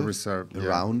natural reserve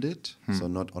around it, so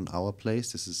not on our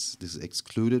place. This is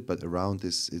excluded, but around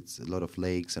this, it's a lot of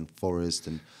lakes and forest,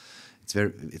 and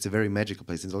it's a very magical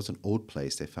place. It's also an old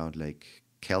place. They found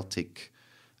Celtic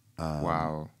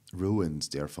ruins.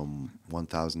 They're from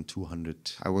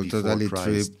 1,200 I will before totally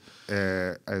Christ.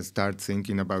 I start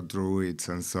thinking about druids,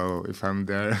 and so if I'm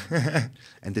there,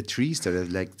 And the trees that are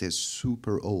like, they're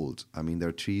super old. I mean, there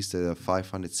are trees that are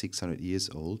 500, 600 years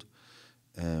old,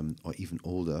 or even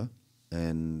older.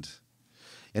 And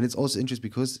it's also interesting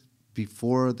because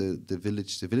before the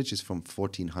village is from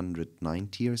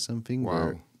 1490 or something, Wow.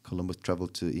 where Columbus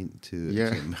traveled to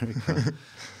Yeah. America.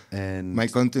 And my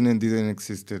continent didn't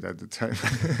exist at the time.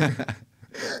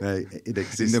 it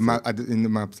exists in the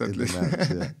maps at in the least. maps,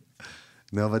 yeah.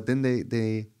 No, but then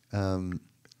they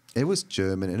it was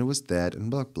German and it was that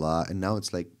and blah blah, and now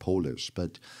it's like Polish,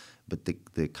 but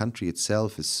the country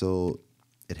itself is so,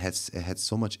 it had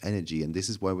so much energy, and this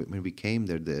is why when we came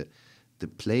there, the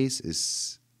place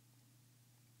is,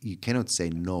 you cannot say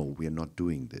no, we are not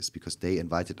doing this, because they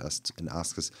invited us and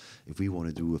asked us if we want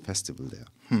to do a festival there.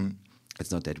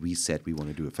 It's not that we said we want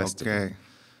to do a festival. Okay.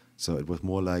 So it was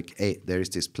more like, hey, there is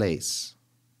this place,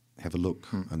 have a look.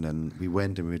 And then we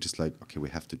went and we were just like, okay, we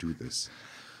have to do this.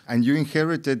 And you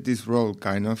inherited this role,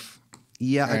 kind of.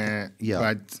 Yeah,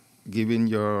 But given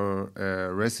your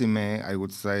resume, I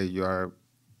would say you are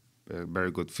a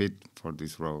very good fit for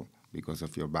this role because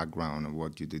of your background and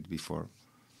what you did before.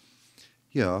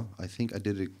 Yeah, I think I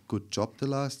did a good job the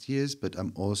last years, but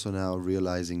I'm also now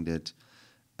realizing that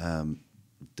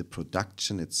the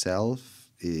production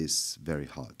itself is very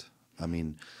hard. I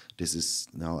mean, this is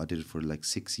now, I did it for like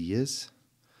 6 years,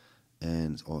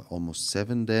 and or almost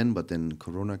 7 then, but then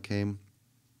Corona came,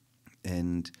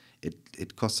 and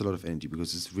it costs a lot of energy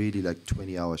because it's really like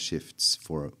 20-hour shifts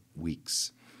for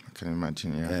weeks. I can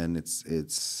imagine, yeah. And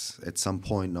it's at some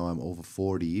point now, I'm over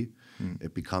 40.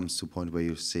 It becomes to a point where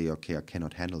you say, okay, I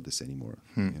cannot handle this anymore,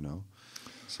 you know?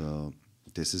 So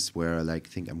this is where I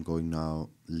think I'm going now,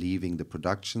 leaving the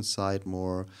production side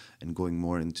more and going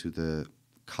more into the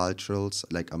culturals,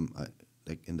 like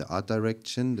in the art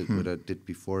direction, what I did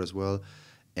before as well.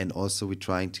 And also we're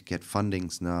trying to get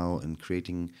fundings now and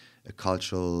creating a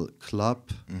cultural club,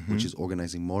 which is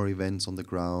organizing more events on the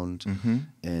ground.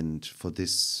 And for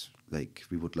this,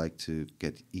 we would like to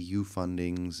get EU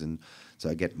fundings, and so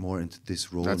I get more into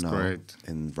this role That's now great.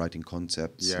 and writing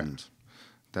concepts. Yeah. And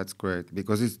That's great,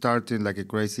 because it started like a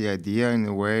crazy idea in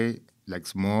a way, like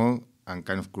small, and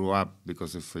kind of grew up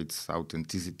because of its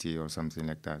authenticity or something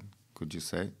like that. Could you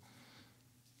say?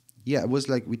 yeah, it was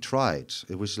like we tried.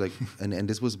 It was like, and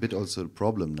this was a bit also a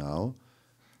problem now.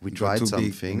 We It got tried too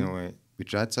big something. in a way. We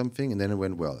tried something, and then it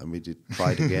went well, and we did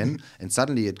try it again, and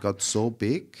suddenly it got so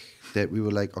big that we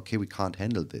were like, okay, we can't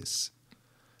handle this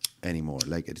anymore.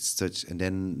 Like it's such, and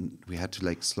then we had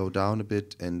to slow down a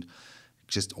bit and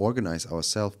just organize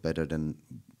ourselves better than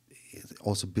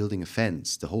also building a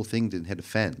fence. The whole thing didn't have a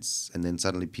fence, and then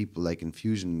suddenly people, like in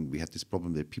Fusion, we had this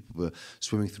problem that people were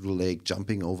swimming through the lake,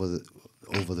 jumping over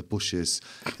the bushes,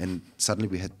 and suddenly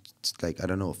we had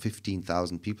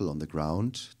 15,000 people on the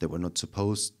ground that were not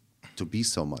supposed to be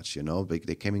so much, you know.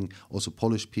 They came in, also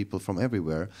Polish people from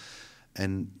everywhere,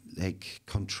 and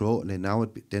control. And now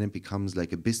it becomes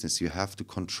like a business. You have to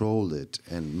control it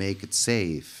and make it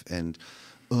safe, and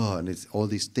it's all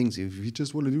these things. If you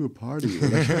just want to do a party,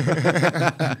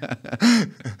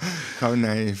 How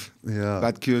naive. yeah,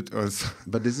 But cute also.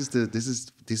 But this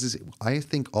is I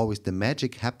think always the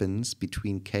magic happens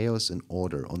between chaos and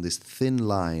order, on this thin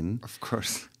line. Of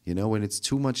course. You know, when it's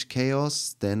too much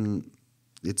chaos, then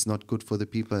it's not good for the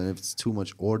people, and if it's too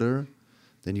much order,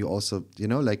 then you also,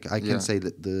 I can say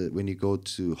that when you go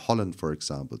to Holland, for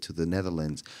example, to the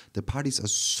Netherlands, the parties are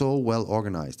so well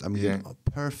organized. I mean,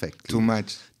 perfectly.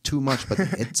 Too much, but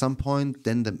at some point,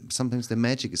 then sometimes the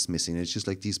magic is missing. It's just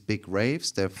like these big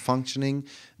raves, they're functioning,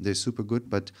 they're super good,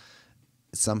 but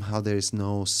somehow there is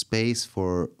no space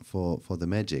for the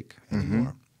magic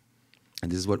anymore.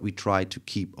 And this is what we try to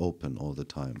keep open all the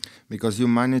time. Because you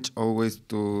manage always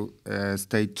to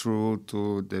stay true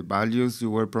to the values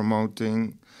you were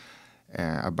promoting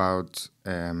about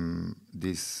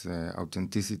this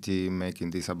authenticity,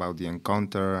 making this about the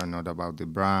encounter and not about the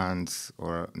brands,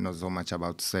 or not so much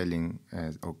about selling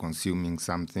or consuming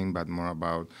something, but more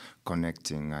about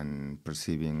connecting and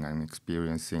perceiving and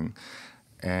experiencing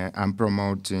and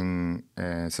promoting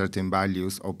certain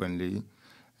values openly.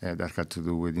 That had to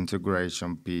do with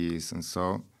integration, peace, and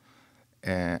so.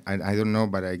 I don't know,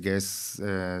 but I guess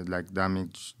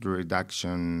damage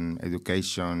reduction,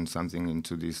 education, something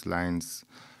into these lines,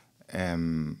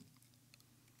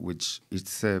 which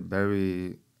it's a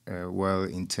very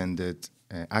well-intended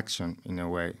action in a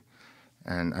way.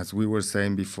 And as we were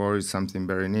saying before, it's something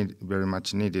very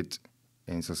much needed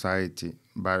in society.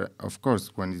 But of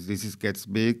course, when gets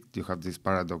big, you have this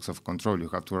paradox of control. You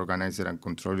have to organize it and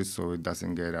control it so it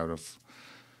doesn't get out of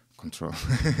control.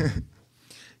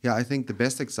 Yeah, I think the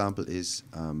best example is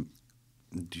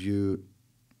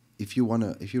if you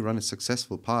run a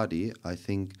successful party, I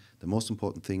think the most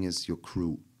important thing is your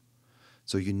crew.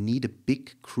 So you need a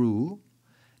big crew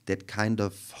that kind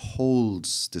of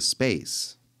holds the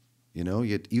space. You know,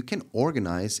 you can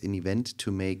organize an event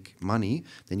to make money,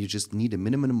 then you just need a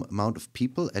minimum amount of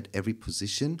people at every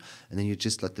position, and then you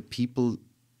just let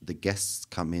the guests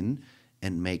come in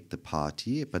and make the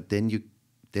party, but then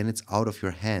it's out of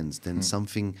your hands. Then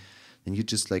then you're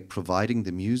just like providing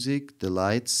the music, the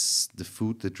lights, the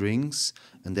food, the drinks,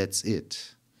 and that's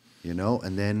it. You know,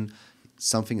 and then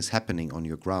something is happening on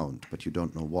your ground, but you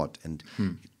don't know what. And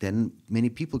then many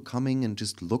people coming and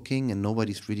just looking, and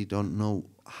nobody's really don't know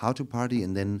how to party.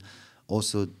 And then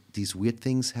also these weird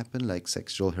things happen, like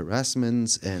sexual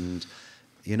harassments, and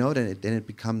you know, then it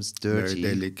becomes dirty,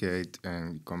 very delicate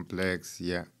and complex.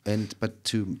 Yeah. But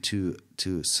to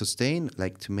sustain,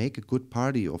 like to make a good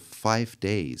party of 5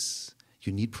 days,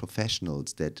 you need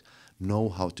professionals that know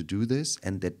how to do this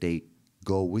and that they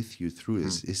go with you through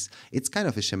this. It's kind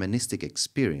of a shamanistic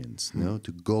experience, you know,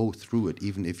 to go through it,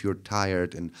 even if you're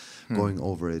tired and going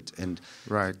over it. And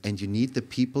right. And you need the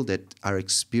people that are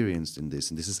experienced in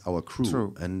this, and this is our crew.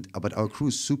 True. But our crew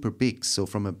is super big. So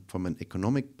from an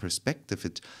economic perspective,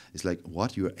 it is like,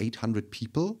 what, you're 800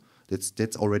 people?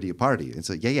 That's already a party. And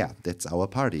so yeah, that's our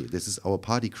party. This is our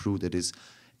party crew that is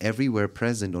everywhere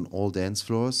present on all dance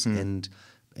floors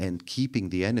and keeping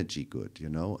the energy good, you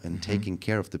know, and taking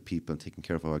care of the people and taking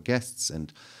care of our guests.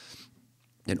 And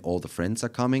all the friends are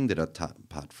coming that are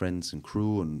part friends and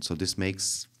crew. And so this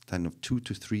makes kind of 2,000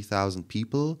 to 3,000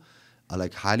 people are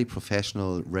like highly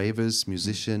professional ravers,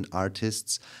 musicians,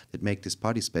 artists that make this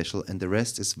party special. And the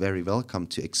rest is very welcome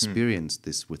to experience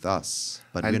this with us.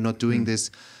 But we're not doing this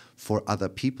for other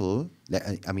people.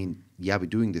 I mean, yeah, we're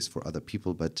doing this for other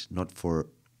people, but not for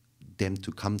them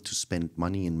to come to spend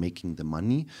money and making the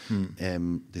money.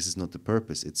 This is not the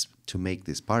purpose. It's to make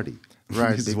this party.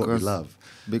 Right. This is what we love.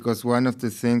 Because one of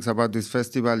the things about this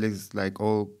festival is like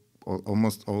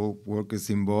almost all workers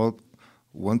involved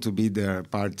want to be there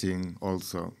partying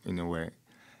also in a way.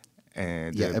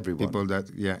 Everyone. People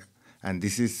and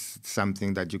this is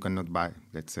something that you cannot buy,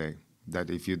 let's say.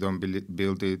 That if you don't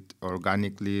build it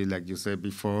organically, like you said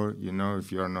before, you know,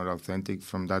 if you are not authentic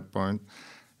from that point,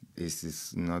 this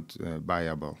is not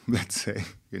viable, let's say,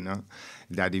 you know,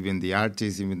 that even the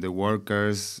artists, even the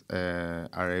workers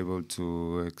are able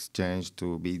to exchange,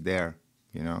 to be there,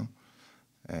 you know.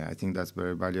 I think that's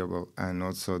very valuable. And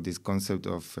also this concept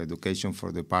of education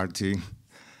for the party,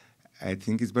 I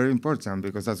think it's very important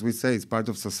because, as we say, it's part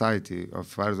of society,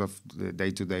 part of the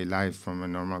day-to-day life from a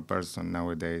normal person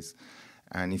nowadays.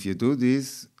 And if you do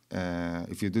this,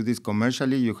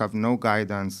 commercially, you have no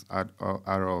guidance at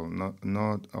all,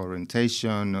 not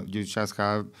orientation. You just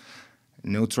have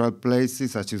neutral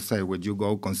places, as you say, where you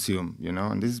go consume, you know.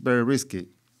 And this is very risky.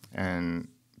 And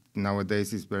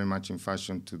nowadays, it's very much in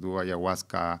fashion to do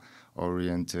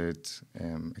ayahuasca-oriented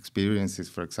experiences,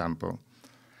 for example.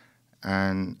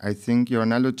 And I think your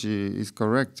analogy is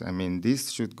correct. I mean, this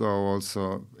should go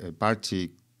also,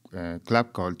 party,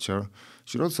 club culture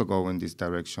should also go in this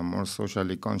direction, more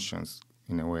socially conscious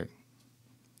in a way.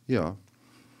 Yeah.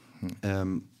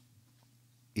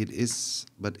 It is,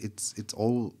 but it's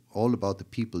all about the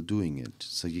people doing it.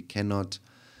 So you cannot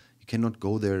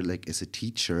go there like as a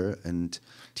teacher and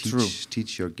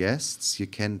teach your guests. You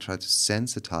can try to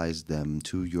sensitize them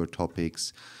to your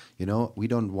topics. You know, we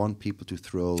don't want people to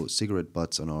throw cigarette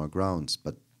butts on our grounds,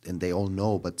 and they all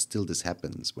know, but still this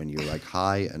happens when you're like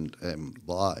high and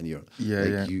blah, and you're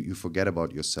you forget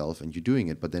about yourself and you're doing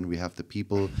it. But then we have the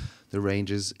people, the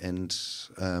rangers, and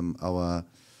our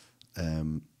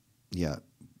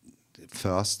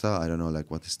Förster. I don't know, like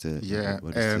what is the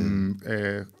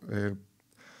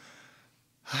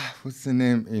what's the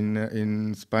name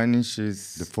in Spanish?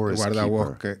 Is the forest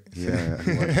keeper. Yeah,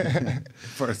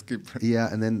 forest keeper.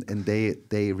 Yeah, and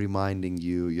they reminding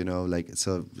you, you know, like,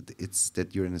 so it's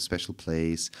that you're in a special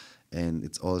place, and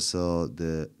it's also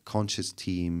the conscious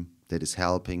team that is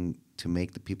helping to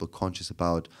make the people conscious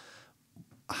about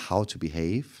how to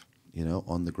behave, you know,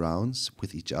 on the grounds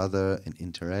with each other and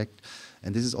interact.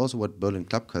 And this is also what Berlin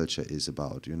club culture is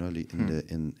about, you know,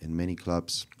 in many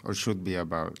clubs. Or should be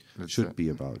about. Should be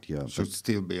about, yeah. Should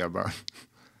still be about.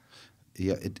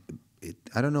 Yeah, it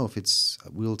I don't know if it's,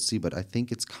 we'll see, but I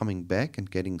think it's coming back and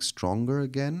getting stronger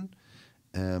again.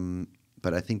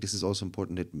 But I think this is also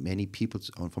important that many people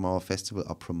from our festival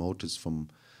are promoters from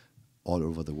all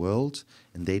over the world,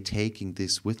 and they taking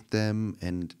this with them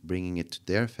and bringing it to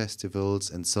their festivals.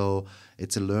 And so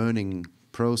it's a learning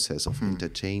process of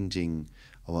interchanging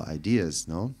our ideas,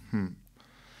 no?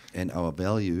 And our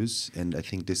values. And I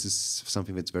think this is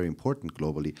something that's very important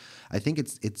globally. I think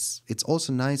it's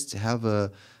also nice to have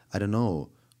a, I don't know,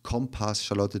 Compass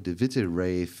Charlotte de Witte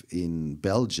rave in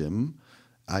Belgium.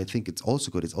 I think it's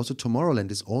also good. It's also Tomorrowland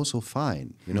is also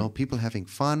fine. You know, people having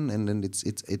fun, and then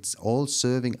it's all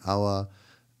serving our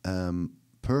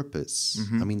purpose.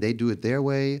 I mean, they do it their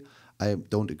way. I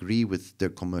don't agree with their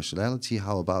commerciality.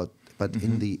 How about? But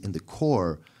in the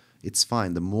core, it's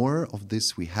fine. The more of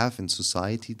this we have in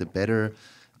society, the better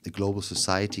the global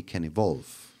society can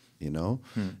evolve. You know,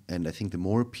 and I think the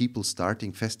more people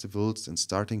starting festivals and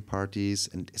starting parties,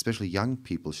 and especially young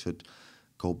people, should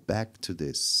go back to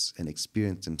this and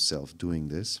experience themselves doing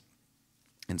this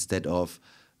instead of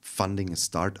funding a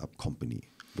startup company,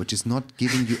 which is not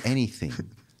giving you anything,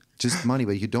 just money,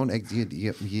 but you don't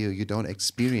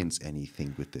experience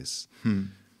anything with this.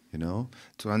 You know,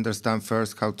 to understand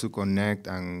first how to connect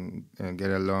and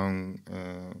get along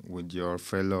with your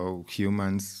fellow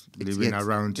humans living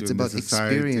around you. It's about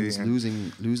experience,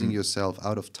 losing yourself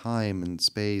out of time and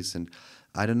space, and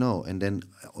I don't know. And then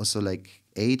also like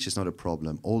age is not a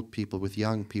problem. Old people with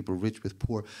young people, rich with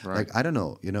poor. Right. Like I don't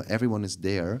know. You know, everyone is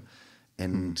there,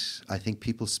 and I think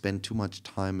people spend too much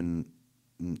time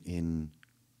in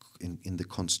the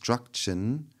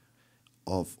construction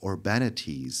of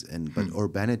urbanities, but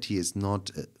urbanity is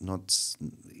not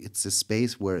it's a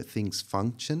space where things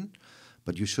function,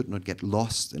 but you should not get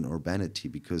lost in urbanity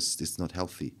because it's not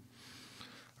healthy.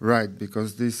 Right,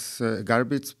 because this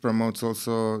Garbicz promotes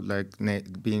also like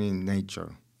being in nature,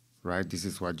 right? This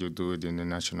is what you do in the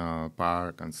national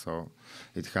park, and so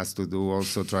it has to do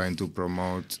also trying to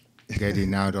promote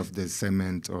getting out of the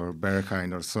cement or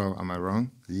Berghain or so. Am I wrong?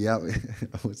 Yeah,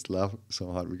 I always laugh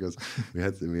so hard because we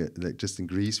had like just in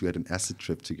Greece we had an acid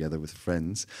trip together with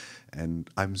friends, and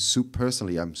I'm super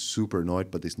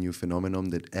annoyed by this new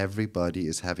phenomenon that everybody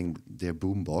is having their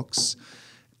boombox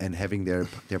and having their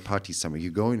party somewhere.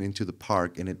 You're going into the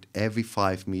park, and at every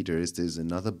 5 meters there's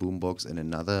another boombox and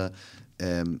another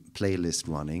playlist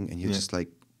running, and you're just like,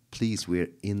 please, we're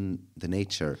in the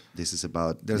nature. This is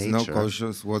about There's nature. no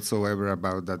cautious whatsoever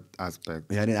about that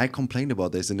aspect. Yeah, and I complained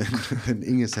about this, and then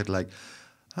Inge said like,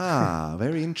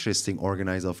 very interesting,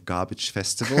 organizer of Garbicz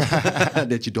Festival,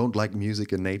 that you don't like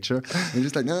music and nature. And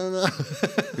just like, no.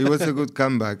 It was a good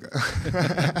comeback.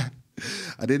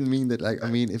 I didn't mean that. Like, I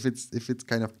mean, if it's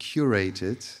kind of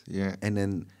curated, and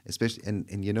then especially,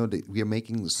 and you know, we are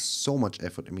making so much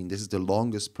effort. I mean, this is the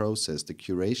longest process, the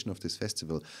curation of this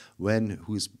festival.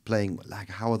 Who's playing? Like,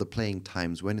 how are the playing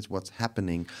times? When is what's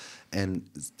happening? And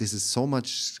this is so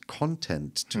much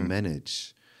content to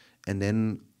manage, and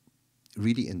then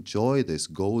really enjoy this.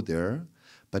 Go there,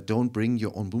 but don't bring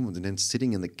your own boom, and then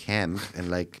sitting in the camp and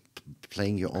like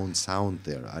playing your own sound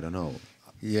there. I don't know.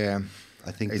 Yeah. I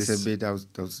think it's a bit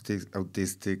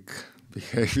autistic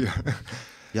behavior.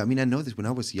 Yeah, I mean, I know this when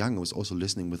I was young. I was also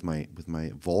listening with my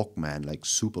Walkman, like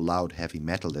super loud heavy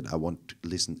metal, that I want to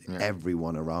listen to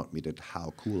everyone around me, that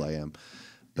how cool I am.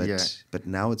 But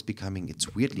now it's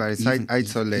weirdly. But it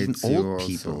isolates even you old also.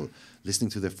 people listening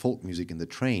to their folk music in the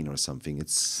train or something.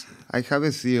 I have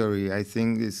a theory. I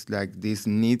think it's like this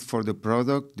need for the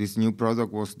product. This new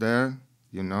product was there,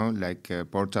 you know, like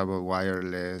portable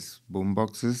wireless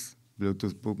boomboxes.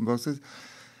 Bluetooth boomboxes,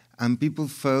 and people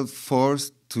felt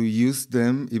forced to use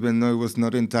them, even though it was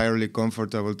not entirely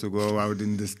comfortable to go out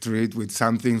in the street with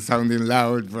something sounding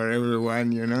loud for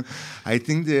everyone, you know. I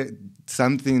think that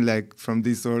something like from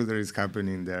this order is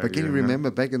happening there. But can you remember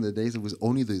back in the days, it was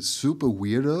only the super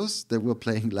weirdos that were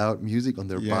playing loud music on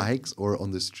their bikes or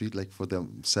on the street, like for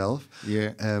themselves.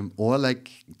 Yeah. Or like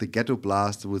the ghetto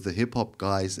blast with the hip hop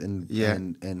guys and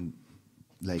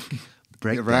like.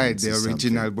 Right, the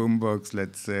original boombox,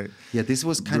 let's say. Yeah, this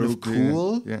was kind of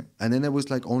cool. Yeah. And then there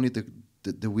was like only the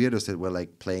weirdos that were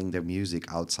like playing their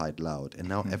music outside loud. And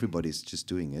now everybody's just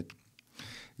doing it.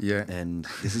 Yeah. And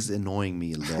this is annoying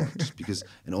me a lot because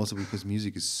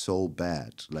music is so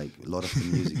bad. Like a lot of the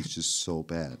music is just so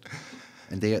bad.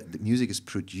 And the music is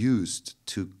produced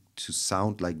to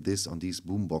sound like this on these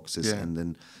boomboxes. And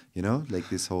then, you know, like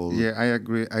this whole... Yeah, I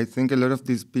agree. I think a lot of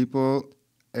these people...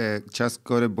 just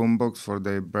got a boombox for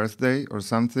their birthday or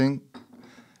something,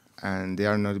 and they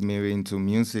are not maybe into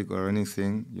music or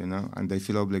anything, you know, and they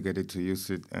feel obligated to use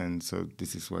it, and so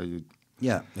this is why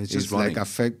it's just running. Like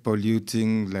affect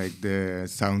polluting like the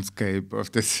soundscape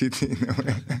of the city in a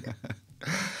way.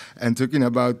 And talking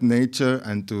about nature,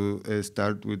 and to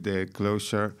start with the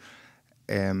closure,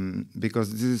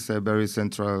 because this is a very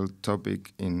central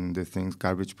topic in the things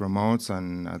Garbicz promotes,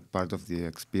 and as part of the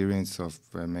experience of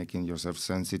making yourself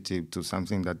sensitive to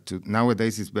something that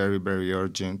nowadays is very, very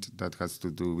urgent, that has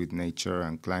to do with nature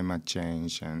and climate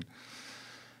change and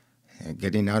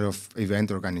getting out of event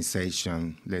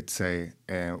organization, let's say.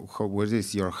 What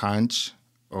is your hunch,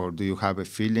 or do you have a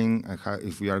feeling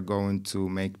if we are going to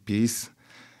make peace?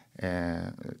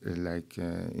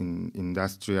 In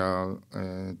industrial,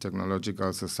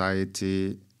 technological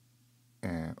society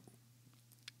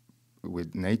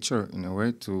with nature, in a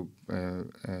way, to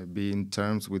be in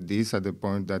terms with this at the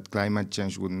point that climate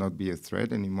change would not be a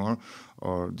threat anymore?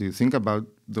 Or do you think about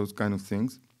those kind of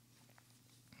things?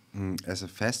 As a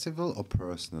festival or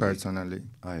personally? Personally.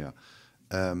 Oh, yeah.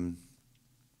 No,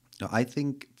 I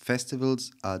think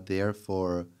festivals are there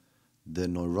for the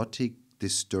neurotic,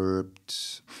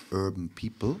 disturbed urban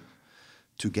people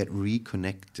to get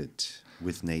reconnected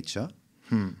with nature,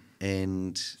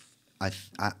 and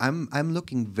I'm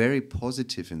looking very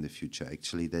positive in the future.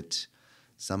 Actually, that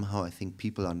somehow I think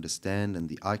people understand, and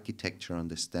the architecture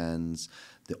understands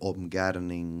the urban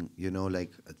gardening.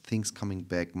 Like things coming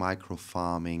back, micro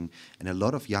farming, and a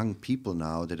lot of young people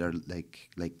now that are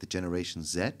like the Generation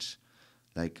Z,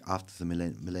 like after the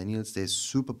millennials, they're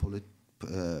super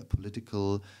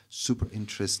political, super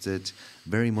interested,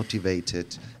 very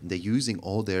motivated. And they're using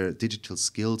all their digital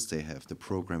skills they have, the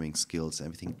programming skills,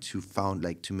 everything to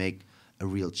make a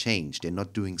real change. They're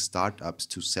not doing startups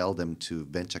to sell them to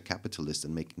venture capitalists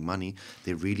and making money.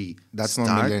 They really That's more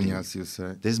millennials, you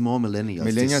say. There's more millennials.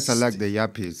 Millennials are like the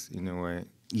yuppies in a way.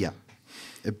 Yeah.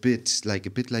 A bit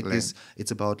like this.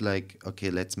 It's about okay,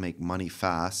 let's make money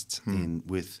fast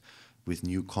with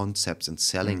new concepts and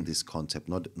selling this concept.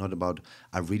 Not about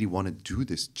I really want to do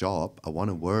this job. I want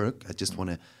to work. I just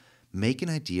want to make an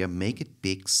idea, make it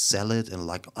big, sell it, and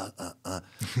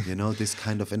this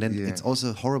kind of. And then it's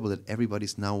also horrible that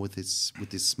everybody's now with this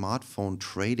smartphone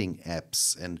trading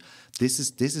apps, and this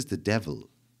is the devil.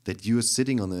 That you are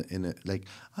sitting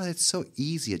it's so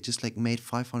easy. I just made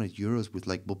 500 euros with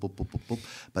boop, boop, boop, boop, boop.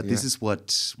 But this is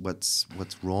what's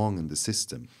wrong in the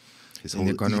system. This whole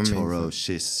eToro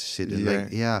shit.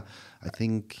 I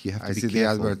think you have to be careful. I see the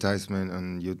advertisement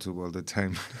on YouTube all the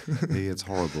time. It's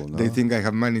horrible, no? They think I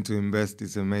have money to invest.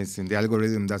 It's amazing. The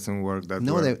algorithm doesn't work that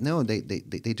well.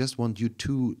 They just want you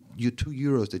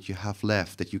 €2 that you have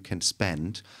left that you can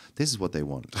spend. This is what they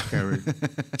want.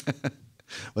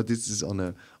 But this is on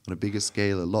a bigger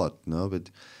scale a lot, no? But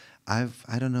I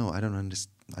don't know. I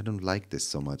don't like this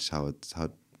so much, how it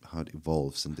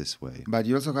evolves in this way. But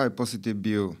you also have a positive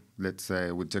view, let's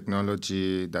say, with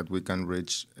technology, that we can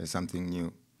reach something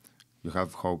new. You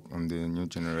have hope on the new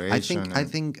generation. I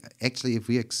think actually, if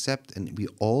we accept and we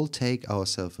all take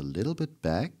ourselves a little bit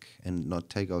back and not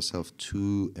take ourselves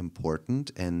too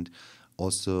important, and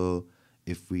also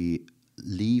if we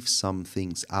leave some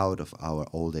things out of our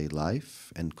all-day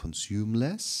life and consume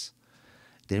less,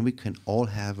 then we can all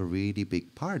have a really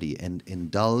big party and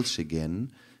indulge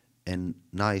again in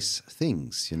nice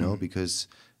things, because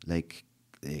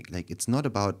it's not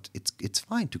about it's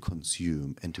fine to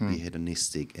consume and to be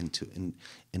hedonistic and to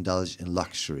indulge in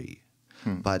luxury,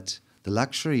 but the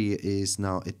luxury is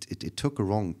now it took a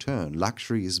wrong turn.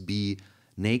 Luxury is be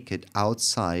naked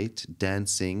outside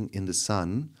dancing in the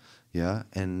sun,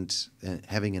 and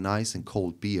having a nice and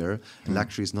cold beer. And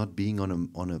luxury is not being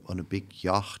on a big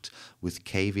yacht with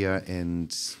caviar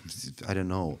and I don't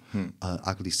know,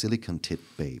 ugly silicone tit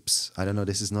babes. I don't know.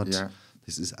 This is not.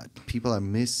 This is people are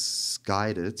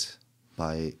misguided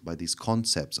by these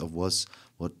concepts of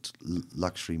what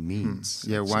luxury means.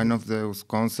 One of those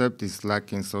concepts is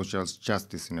lacking social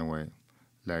justice in a way,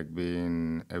 like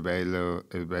being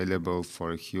available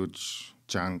for a huge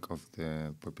chunk of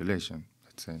the population.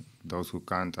 Say, those who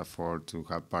can't afford to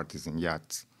have parties in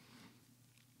yachts.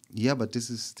 Yeah, but this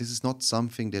is not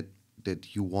something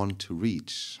that you want to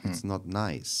reach. It's not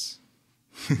nice.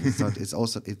 It's not. It's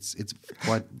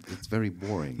very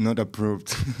boring. Not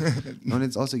approved. No, and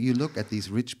it's also, you look at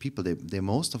these rich people. They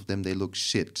most of them, they look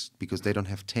shit because they don't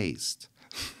have taste.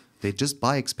 They just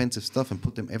buy expensive stuff and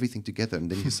put everything together, and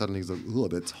then you suddenly go, oh,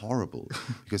 that's horrible,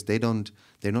 because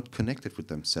they're not connected with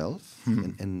themselves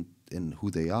and who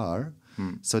they are.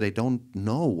 So they don't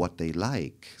know what they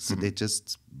like. So they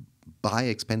just buy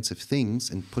expensive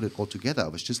things and put it all together. I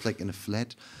was just in a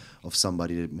flat of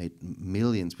somebody that made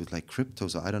millions with crypto,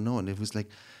 so I don't know. And it was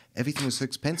everything was so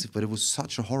expensive, but it was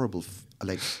such a horrible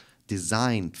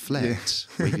designed flat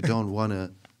where you don't want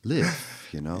to live,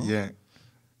 Yeah.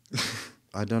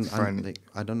 I don't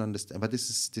understand. But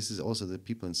this is also the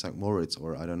people in St. Moritz,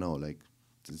 or I don't know,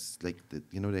 it's like that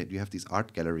you have these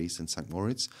art galleries in St.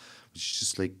 Moritz, which is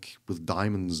just like with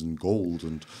diamonds and gold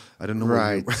and I don't know.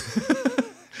 Right.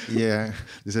 Yeah.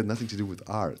 This had nothing to do with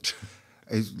art.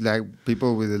 It's like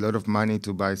people with a lot of money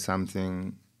to buy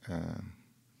something.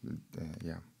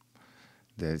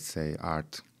 They say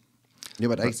art. Yeah,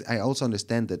 but I also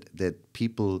understand that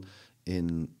people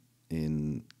in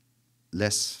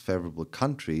less favorable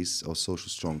countries or social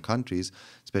strong countries,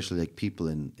 especially like people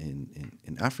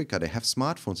in Africa, they have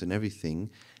smartphones and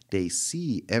everything. They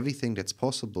see everything that's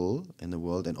possible in the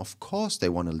world, and of course they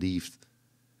want to leave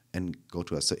and go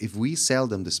to us. So if we sell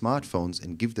them the smartphones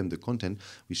and give them the content,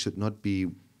 we should not be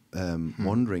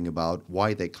wondering about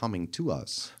why they're coming to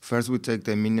us. First, we take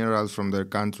the minerals from their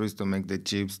countries to make the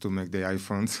chips, to make the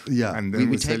iPhones. Yeah, and then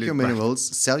we take your back. minerals,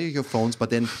 sell you your phones, but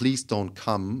then please don't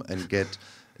come and get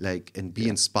and be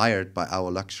inspired by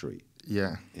our luxury.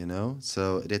 Yeah.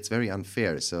 So that's very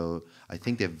unfair. So I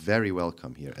think they're very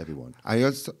welcome here, everyone. I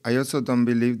also don't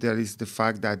believe there is the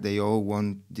fact that they all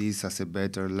want this as a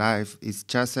better life. It's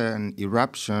just an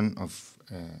eruption of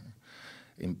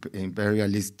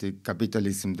imperialistic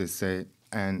capitalism, they say,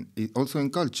 and also in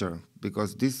culture,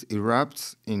 because this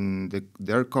erupts in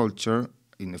their culture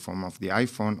in the form of the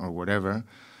iPhone or whatever,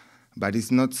 but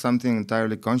it's not something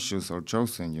entirely conscious or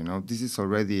chosen. This is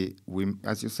already,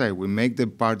 as you say, we make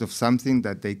them part of something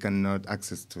that they cannot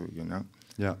access to.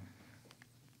 Yeah,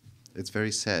 it's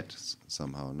very sad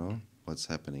somehow, no? What's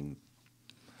happening?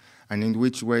 And in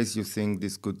which ways you think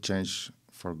this could change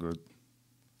for good?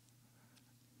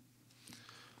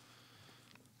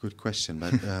 Good question,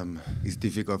 but it's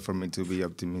difficult for me to be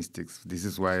optimistic. This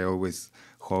is why I always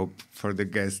hope for the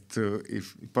guest to,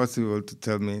 if possible, to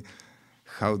tell me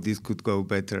how this could go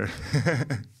better.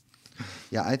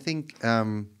 Yeah, I think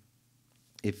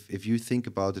if you think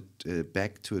about it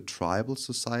back to a tribal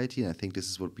society, and I think this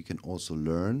is what we can also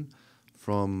learn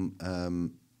from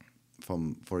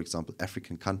for example,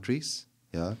 African countries,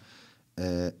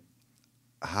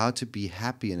 how to be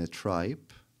happy in a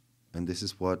tribe, and this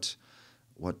is what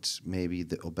maybe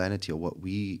the urbanity or what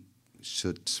we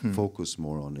should focus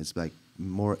more on is like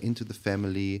more into the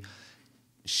family,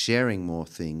 sharing more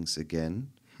things again,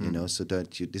 so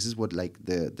that this is what like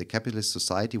the capitalist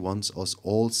society wants us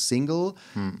all single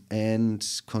and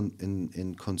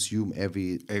consume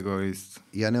every egoist.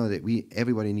 Yeah, no, that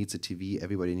everybody needs a TV,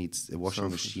 everybody needs a washing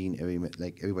machine,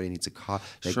 everybody needs a car.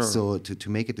 Sure. So to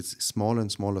make it smaller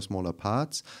and smaller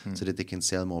parts so that they can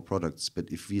sell more products.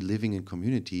 But if we're living in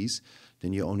communities,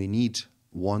 then you only need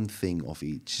one thing of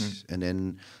each, and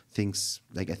then things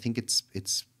like I think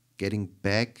it's getting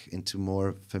back into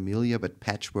more familiar but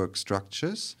patchwork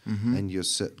structures, and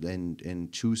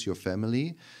and choose your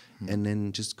family, and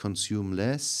then just consume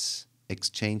less,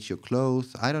 exchange your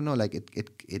clothes. I don't know, like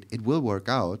it will work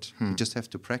out. You just have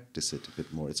to practice it a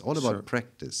bit more. It's all about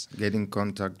practice. Get in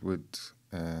contact with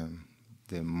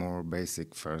the more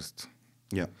basic first.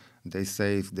 Yeah. They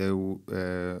say if there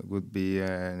would be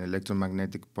an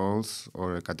electromagnetic pulse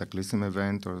or a cataclysm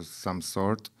event or some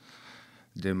sort,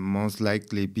 the most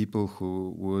likely people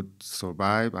who would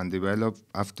survive and develop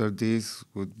after this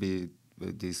would be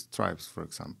these tribes, for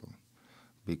example,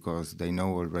 because they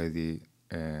know already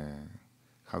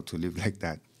how to live like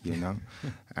that,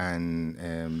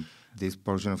 and this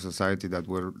portion of society that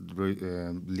we're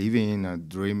living and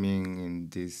dreaming in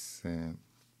this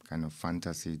kind of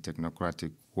fantasy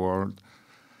technocratic world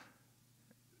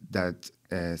that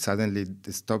suddenly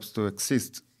stops to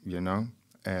exist,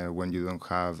 when you don't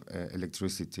have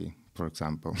electricity, for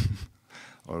example,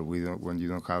 or when you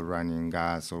don't have running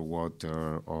gas or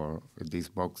water or these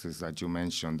boxes that you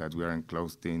mentioned that we are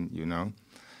enclosed in,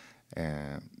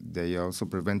 they are also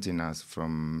preventing us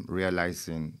from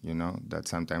realizing, that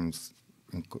sometimes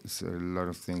a lot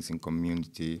of things in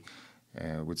community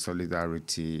with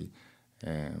solidarity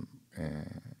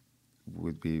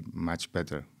would be much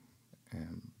better.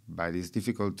 But it's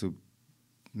difficult to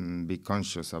be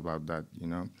conscious about that,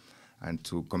 and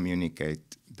to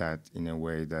communicate that in a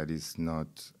way that is not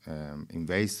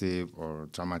invasive or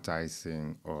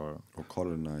traumatizing or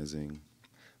colonizing.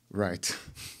 Right.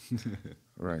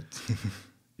 Right.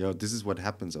 This is what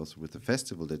happens also with the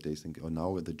festival, that they think,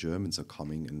 now the Germans are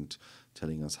coming and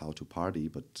telling us how to party,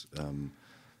 but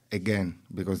again,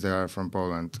 because they are from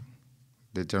Poland,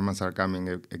 the Germans are coming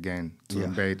again to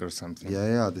invade or something.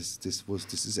 This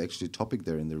is actually a topic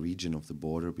there in the region of the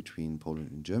border between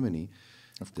Poland and Germany.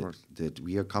 Of course. That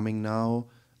we are coming now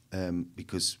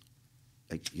because,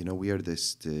 we are the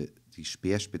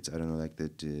Speerspitze, I don't know, like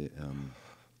that.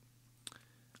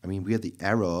 We are the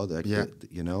arrow,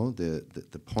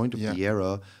 the point of the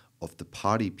arrow of the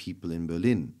party people in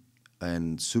Berlin,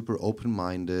 and super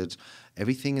open-minded,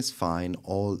 everything is fine.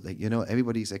 All like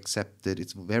everybody's accepted.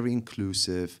 It's very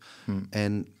inclusive,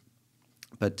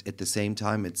 but at the same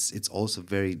time, it's also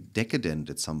very decadent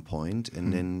at some point.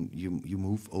 And then you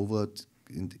move over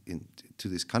to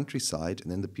this countryside,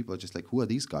 and then the people are just like, who are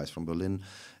these guys from Berlin?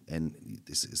 And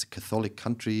this is a Catholic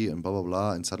country, and blah blah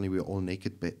blah. And suddenly we're all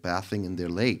naked bathing in their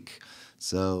lake.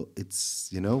 So it's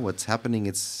what's happening.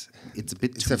 It's a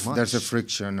bit too much. There's a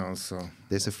friction also.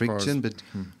 There's a friction, but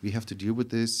we have to deal with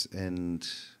this, and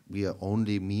we are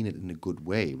only mean it in a good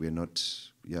way. We're not,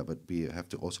 but we have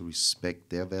to also respect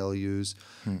their values,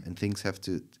 and things have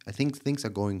to. I think things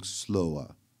are going slower.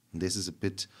 And this is a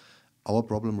bit. Our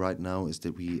problem right now is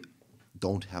that we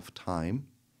don't have time,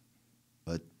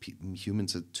 but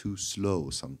humans are too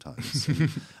slow sometimes.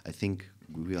 I think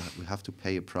we have to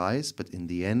pay a price, but in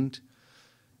the end.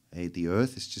 The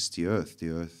Earth is just the Earth. The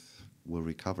Earth will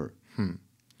recover.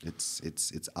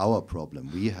 It's our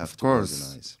problem. We have to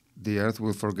organize. The Earth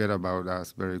will forget about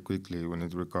us very quickly when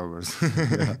it recovers.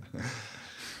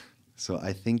 So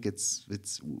I think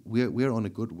we're on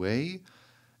a good way,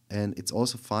 and it's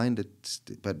also fine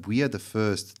but we are the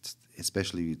first,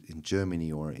 especially in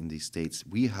Germany or in these states.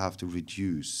 We have to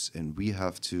reduce, and we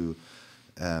have to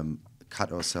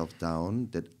cut ourselves down.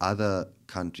 That other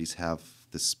countries have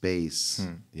the space,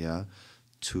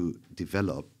 to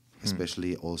develop,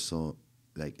 especially also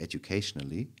like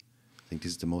educationally. I think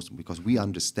this is the most, because we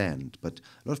understand, but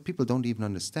a lot of people don't even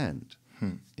understand.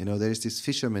 There is this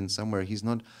fisherman somewhere. He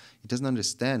doesn't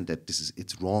understand that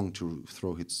it's wrong to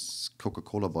throw his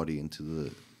Coca-Cola body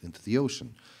into the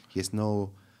ocean. He has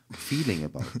no feeling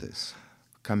about this.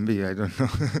 Can be, I don't know.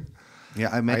 Yeah,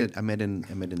 I met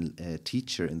a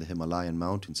teacher in the Himalayan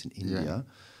mountains in India. Yeah.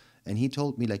 And he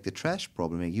told me, like, the trash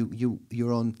problem.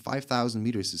 You're on 5,000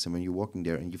 meters or somewhere, you're walking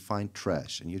there, and you find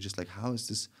trash, and you're just like, how is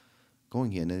this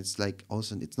going here? And it's like,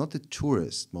 also, it's not the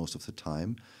tourists most of the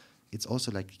time. It's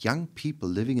also like young people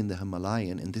living in the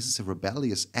Himalayan, and this is a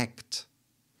rebellious act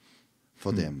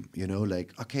for them.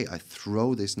 Like, okay, I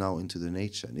throw this now into the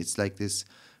nature, and it's like this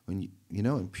when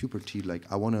in puberty,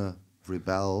 like, I want to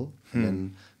rebel, and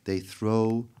then they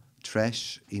throw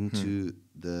trash into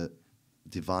the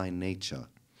divine nature.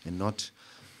 And not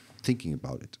thinking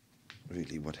about it,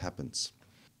 really, what happens.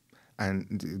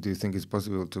 And do you think it's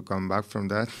possible to come back from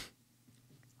that?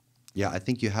 Yeah, I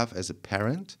think you have, as a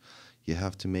parent, you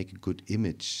have to make a good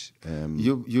image.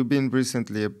 You've been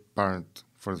recently a parent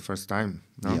for the first time,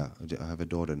 no? Yeah, I have a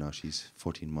daughter now. She's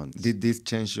 14 months. Did this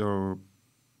change your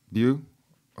view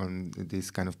on these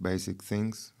kind of basic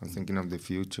things? I'm thinking of the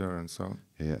future and so.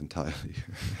 Yeah, entirely.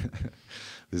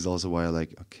 This is also why I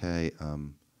like, okay,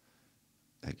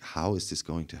 like, how is this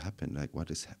going to happen? Like,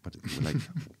 like,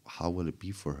 how will it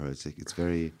be for her? It's like, it's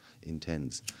very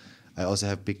intense. I also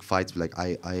have big fights. Like,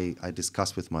 I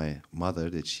discussed with my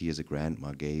mother that she, as a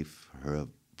grandma, gave her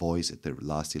voice at the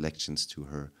last elections to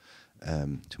her,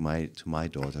 to my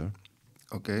daughter,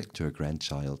 okay, to her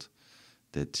grandchild,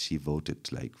 that she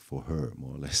voted like for her,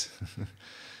 more or less.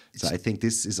 So I think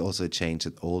this is also a change,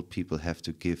 that old people have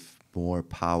to give more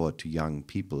power to young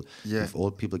people. Yeah. If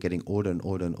old people getting older and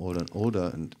older and older and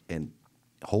older and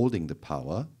holding the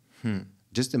power,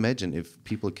 just imagine if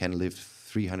people can live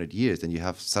 300 years, then you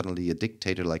have suddenly a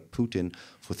dictator like Putin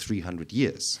for 300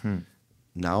 years.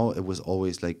 Now it was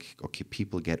always like, okay,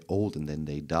 people get old and then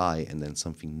they die, and then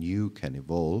something new can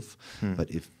evolve.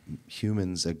 But if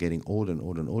humans are getting older and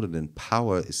older and older, then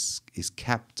power is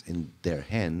kept in their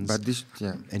hands. But this,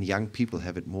 and young people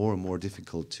have it more and more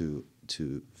difficult to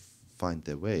find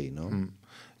their way, no?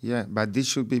 Yeah, but this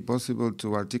should be possible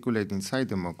to articulate inside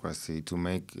democracy, to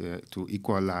make to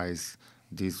equalize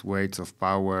these weights of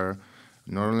power,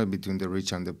 not only between the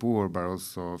rich and the poor, but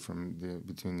also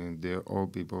between the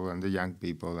old people and the young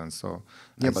people, and so.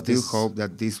 Yeah, I but still hope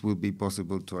that this will be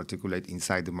possible to articulate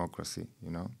inside democracy.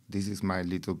 This is my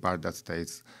little part that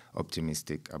stays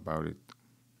optimistic about it.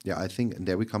 Yeah, I think, and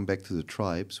there we come back to the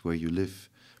tribes, where you live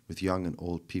with young and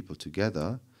old people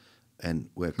together, and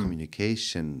where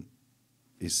communication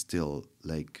is still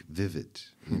like vivid,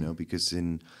 because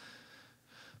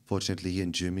fortunately here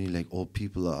in Germany, like, old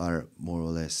people are more or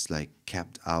less like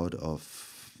kept out of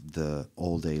the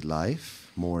all-day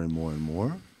life more and more and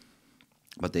more,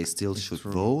 but they still should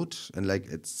vote, and like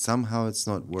it's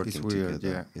not working weird, together.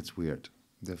 yeah. It's weird.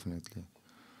 Definitely.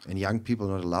 And young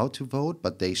people are not allowed to vote,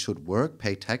 but they should work,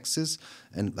 pay taxes,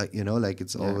 and like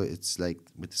it's always, it's like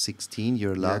with 16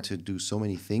 you're allowed to do so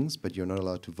many things, but you're not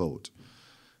allowed to vote.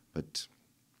 But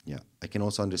yeah, I can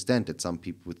also understand that some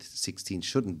people with 16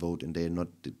 shouldn't vote, and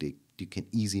you can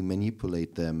easily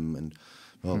manipulate them and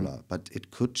blah blah. But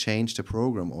it could change the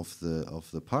program of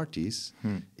the parties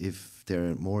if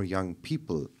there are more young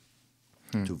people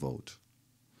to vote,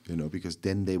 because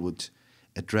then they would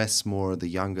address more the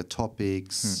younger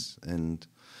topics. And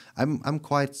I'm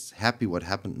quite happy what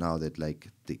happened now that like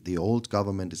the old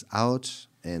government is out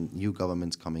and new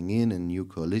government's coming in and new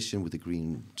coalition with the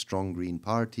strong green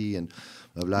party and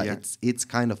blah blah. Yeah. It's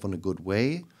kind of on a good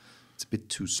way. It's a bit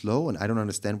too slow, and I don't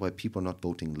understand why people are not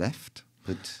voting left.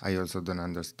 But I also don't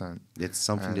understand. it's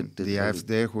something And that the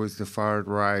AfD, who is the far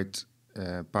right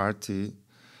party,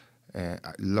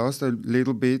 lost a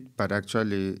little bit, but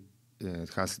actually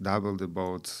has doubled the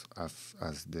votes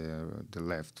as the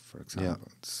left, for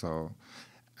example. So,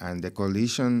 and the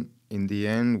coalition in the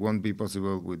end won't be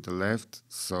possible with the left.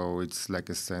 So it's like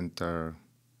a center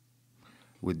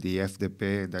with the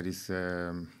FDP that is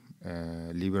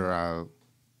liberal.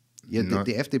 Yeah,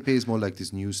 the FDP is more like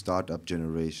this new startup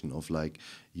generation of like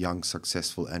young,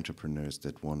 successful entrepreneurs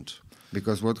that want.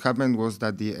 Because what happened was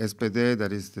that the SPD,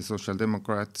 that is the Social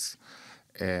Democrats,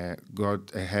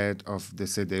 got ahead of the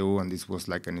CDU, and this was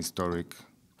like an historic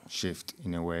shift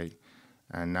in a way.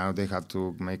 And now they have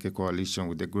to make a coalition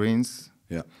with the Greens,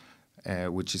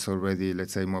 which is already,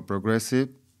 let's say, more progressive.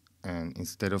 And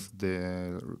instead of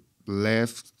the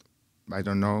left, I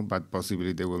don't know, but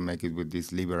possibly they will make it with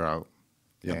this liberal.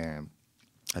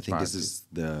 I think this is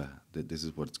this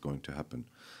is what's going to happen,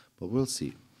 but we'll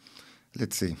see.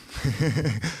 Let's see.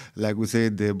 Like we say,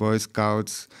 the Boy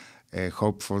Scouts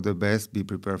hope for the best, be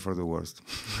prepared for the worst.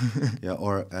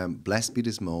 Or blessed be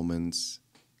this moment.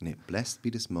 Blessed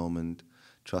be this moment.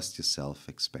 Trust yourself.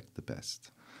 Expect the best.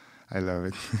 I love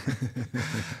it.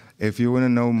 If you want to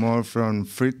know more from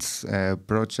Fritz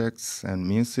projects and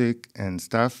music and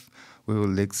stuff, we will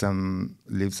leave some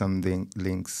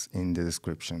links in the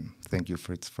description. Thank you,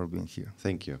 Fritz, for being here.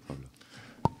 Thank you, Pablo.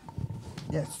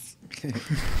 Yes.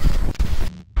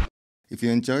 If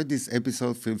you enjoyed this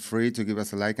episode, feel free to give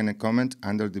us a like and a comment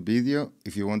under the video.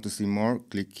 If you want to see more,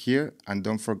 click here, and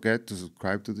don't forget to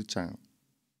subscribe to the channel.